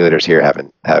switch. The regulators here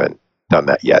haven't done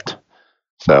that yet.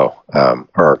 So,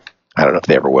 or I don't know if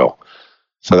they ever will.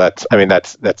 So it's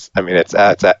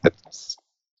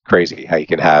crazy how you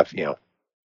can have,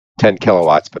 10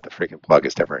 kilowatts, but the freaking plug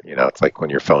is different. It's like when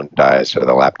your phone dies or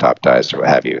the laptop dies or what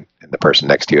have you, and the person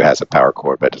next to you has a power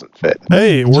cord but doesn't fit.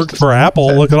 Hey, it worked for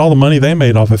Apple. Look at all the money they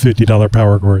made off of $50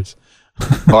 power cords.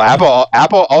 Well,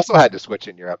 Apple also had to switch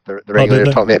in Europe. The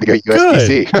regulators told me they had to go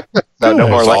USB-C. So no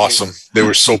more. That's awesome. They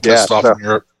were so pissed off in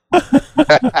Europe.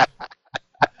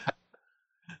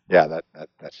 Yeah,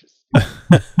 that's just.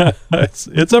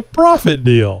 it's a profit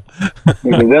deal.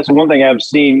 That's one thing I've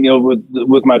seen,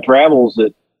 with my travels,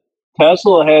 that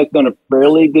Tesla has done a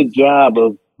fairly good job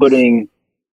of putting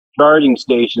charging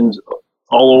stations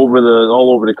all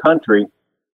over the country,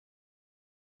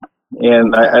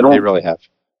 and I don't. They really have.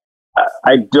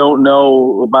 I don't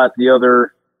know about the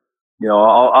other.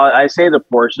 I say the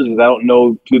Porsches, but I don't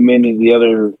know too many of the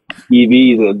other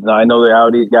EVs. I know the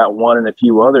Audi's got one and a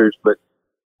few others, but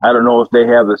I don't know if they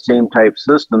have the same type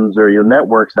systems or your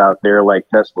networks out there like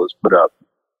Tesla's put up.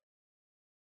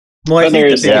 Well, I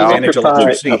think the big advantage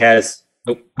electricity has.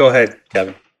 Oh, go ahead,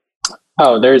 Kevin.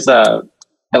 Oh, there's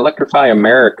Electrify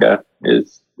America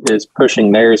is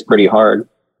pushing theirs pretty hard.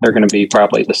 They're going to be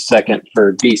probably the second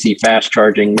for DC fast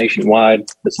charging nationwide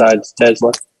besides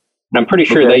Tesla. And I'm pretty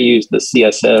sure they use the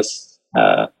CSS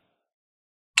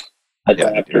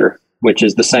adapter, which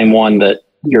is the same one that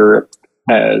Europe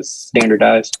has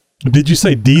standardized. Did you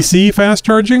say DC fast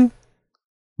charging?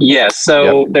 Yes.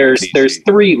 So there's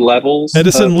 3 levels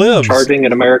Edison of lives. charging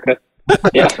in America.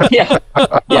 Yeah.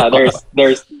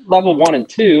 There's level 1 and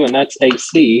 2, and that's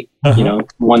AC.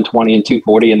 120 and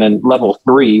 240, and then level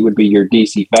 3 would be your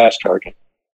DC fast charging,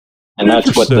 and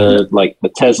that's what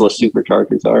the Tesla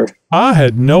superchargers are. I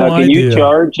had no idea. Can you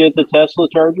charge at the Tesla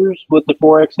chargers with the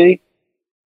 4xe?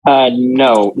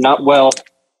 No, not well.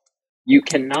 You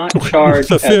cannot charge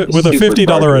with a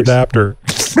 $50 adapter.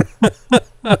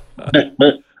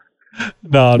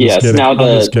 No, I'm just kidding. Now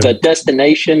the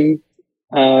destination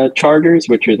chargers,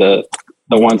 which are the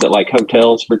ones at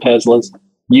hotels for Teslas,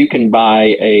 you can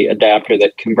buy a adapter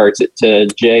that converts it to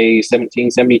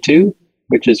J1772,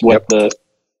 which is what the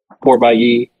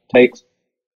 4xe takes.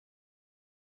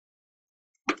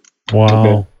 Wow.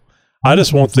 Okay. I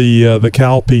just want the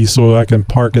Cal piece so I can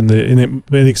park in the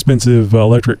inexpensive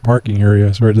electric parking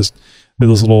area. So this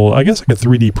little, I guess I could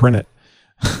 3D print it.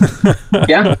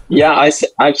 yeah.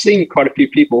 I've seen quite a few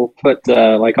people put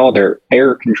all their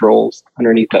air controls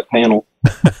underneath that panel.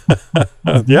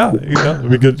 Yeah, it'd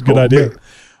be a good idea.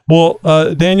 Well,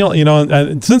 Daniel,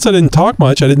 and since I didn't talk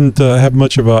much, I didn't have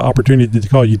much of an opportunity to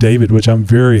call you David, which I'm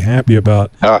very happy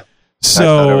about.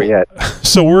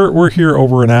 So we're here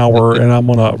over an hour, and I'm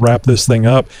going to wrap this thing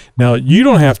up. Now, you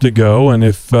don't have to go, and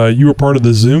if you were part of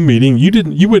the Zoom meeting,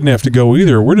 you wouldn't have to go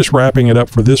either. We're just wrapping it up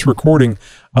for this recording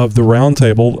of the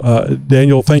roundtable.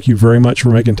 Daniel, thank you very much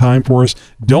for making time for us.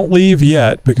 Don't leave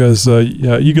yet, because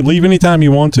you can leave anytime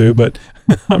you want to, but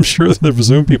I'm sure that the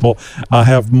Zoom people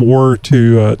have more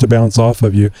to bounce off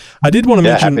of you. I did want to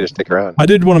mention. Happy to stick around. I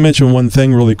did want to mention one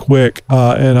thing really quick,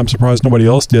 and I'm surprised nobody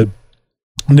else did.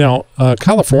 Now,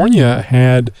 California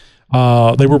had,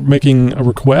 they were making a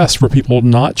request for people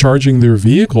not charging their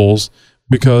vehicles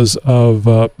because of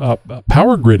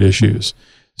power grid issues.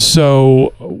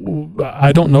 So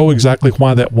I don't know exactly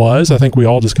why that was. I think we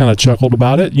all just kind of chuckled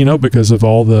about it, because of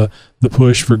all the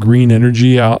push for green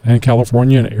energy out in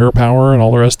California and air power and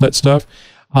all the rest of that stuff.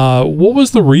 What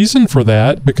was the reason for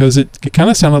that? Because it kind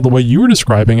of sounded the way you were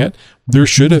describing it. There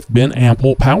should have been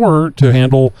ample power to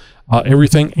handle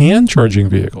everything and charging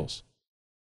vehicles.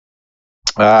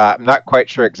 I'm not quite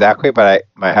sure exactly, but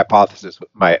my hypothesis,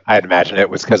 I'd imagine it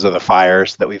was because of the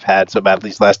fires that we've had so bad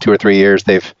these last 2 or 3 years.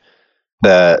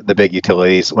 The big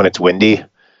utilities, when it's windy,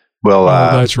 will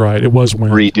that's right. It was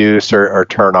windy. Reduce or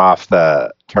turn off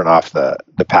the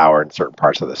power in certain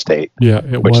parts of the state. Yeah,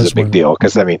 which is a big deal,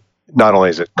 because not only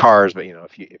is it cars, but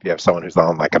if you have someone who's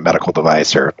on a medical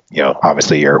device or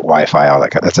obviously your Wi-Fi, all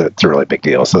that it's a really big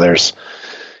deal. So there's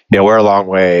we're a long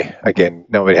way. Again,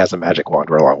 nobody has a magic wand.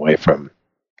 We're a long way from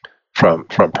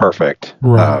perfect.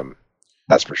 Right.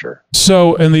 That's for sure.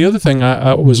 So, and the other thing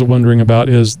I was wondering about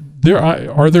is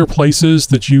are there places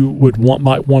that you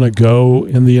might want to go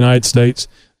in the United States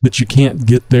that you can't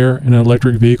get there in an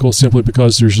electric vehicle simply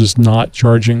because there's just not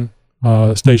charging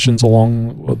stations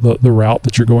along the route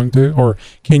that you're going to? Or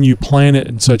can you plan it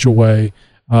in such a way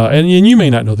and you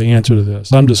may not know the answer to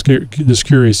this. I'm just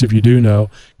curious if you do know,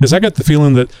 because I got the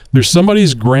feeling that there's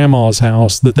somebody's grandma's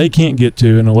house that they can't get to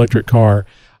in an electric car,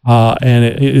 and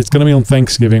it's going to be on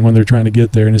Thanksgiving when they're trying to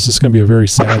get there, and it's just going to be a very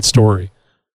sad story.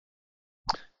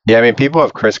 Yeah, I mean, people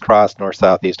have crisscrossed north,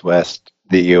 south, east, west,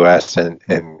 the U.S. and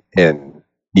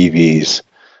EVs,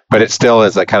 but it still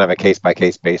is a kind of a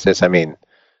case-by-case basis. I mean,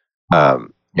 I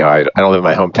don't live in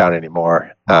my hometown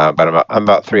anymore, but I'm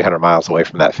about 300 miles away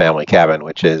from that family cabin,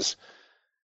 which is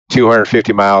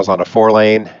 250 miles on a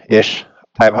 4-lane-ish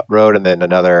type road, and then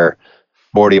another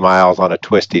 40 miles on a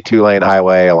twisty 2-lane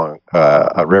highway along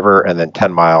a river, and then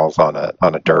 10 miles on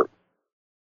a dirt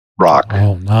rock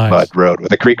mud road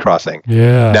with a creek crossing.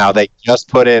 Yeah. Now they just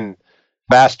put in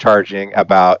fast charging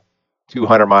about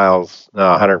 200 miles,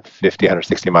 150,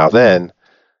 160 miles in.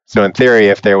 So in theory,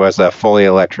 if there was a fully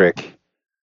electric,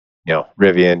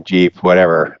 Rivian, Jeep,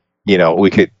 whatever,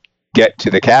 we could get to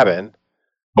the cabin.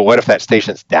 But what if that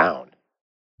station's down?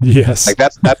 Yes. Like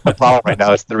that's the problem right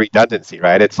now. It's the redundancy,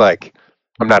 right? It's like,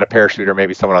 I'm not a parachuter,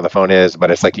 maybe someone on the phone is,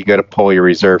 but it's like you go to pull your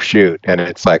reserve chute and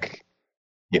it's like,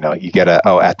 you get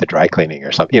at the dry cleaning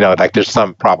or something, like there's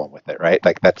some problem with it, right?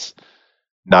 Like that's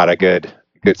not a good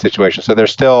situation. So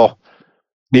there's still,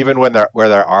 even where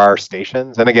there are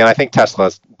stations, and again, I think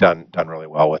Tesla's done really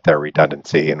well with their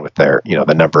redundancy and with their,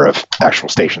 the number of actual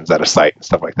stations at a site and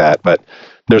stuff like that. But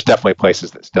there's definitely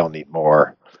places that still need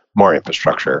more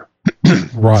infrastructure.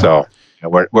 Right. So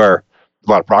where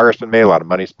a lot of progress been made, a lot of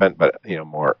money spent, but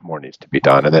more needs to be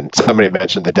done. And then somebody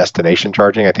mentioned the destination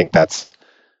charging. I think that's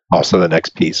also the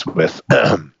next piece with,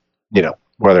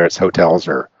 whether it's hotels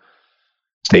or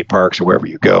state parks or wherever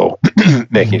you go,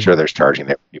 making sure there's charging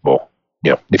there for people.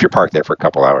 If you're parked there for a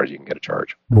couple hours, you can get a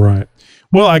charge. Right.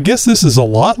 Well, I guess this is a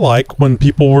lot like when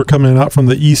people were coming out from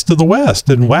the east to the west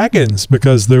in wagons,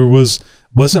 because there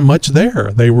wasn't much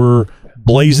there. They were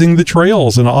blazing the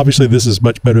trails, and obviously this is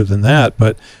much better than that.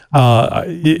 But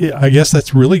I guess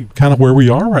that's really kind of where we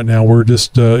are right now. We're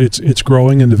just it's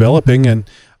growing and developing, and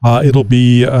it'll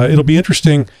be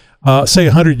interesting. Say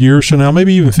 100 years from now,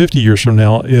 maybe even 50 years from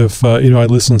now, if I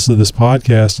listen to this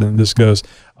podcast and this goes,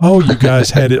 oh, you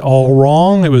guys had it all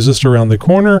wrong. It was just around the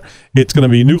corner. It's going to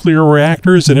be nuclear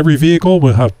reactors in every vehicle.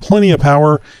 We'll have plenty of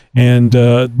power, and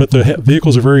but the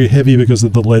vehicles are very heavy because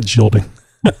of the lead shielding.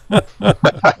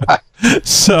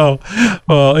 So,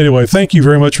 anyway, thank you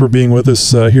very much for being with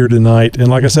us here tonight. And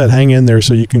like I said, hang in there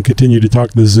so you can continue to talk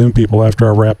to the Zoom people after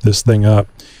I wrap this thing up.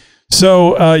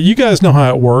 So you guys know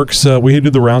how it works. We do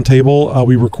the roundtable.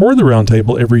 We record the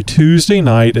roundtable every Tuesday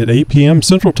night at 8 p.m.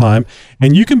 Central Time,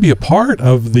 and you can be a part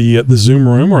of the Zoom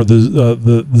room or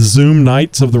the Zoom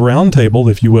nights of the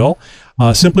roundtable, if you will,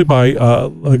 simply by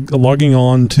logging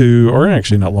on to, or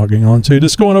actually not logging on to,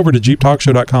 just going over to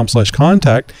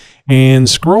jeeptalkshow.com/contact and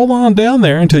scroll on down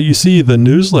there until you see the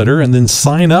newsletter, and then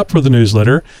sign up for the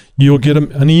newsletter. You'll get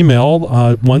an email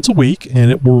once a week, and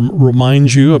it will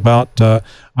remind you about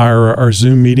our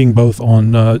Zoom meeting both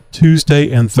on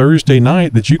Tuesday and Thursday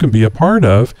night that you can be a part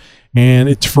of. And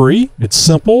it's free. It's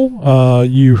simple.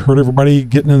 You heard everybody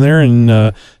getting in there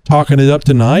and talking it up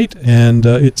tonight, and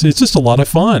it's just a lot of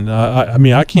fun. I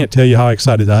mean, I can't tell you how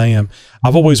excited I am.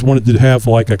 I've always wanted to have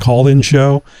like a call-in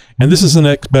show, and this is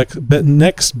the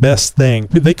next best thing.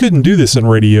 They couldn't do this in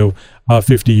radio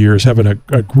 50 years, having a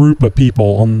group of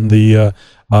people on the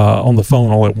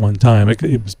phone all at one time.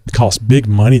 It costs big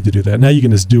money to do that. Now you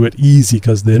can just do it easy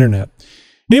because of the internet.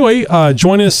 Anyway,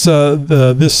 join us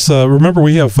remember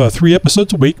we have 3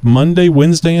 episodes a week, Monday,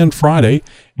 Wednesday, and Friday.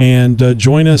 And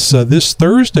join us this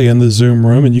Thursday in the Zoom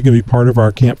room, and you can be part of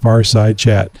our Campfire Side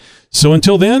chat. So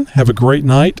until then, have a great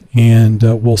night, and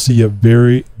we'll see you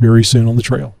very, very soon on the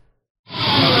trail.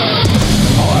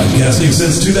 Podcasting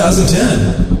since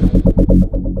 2010.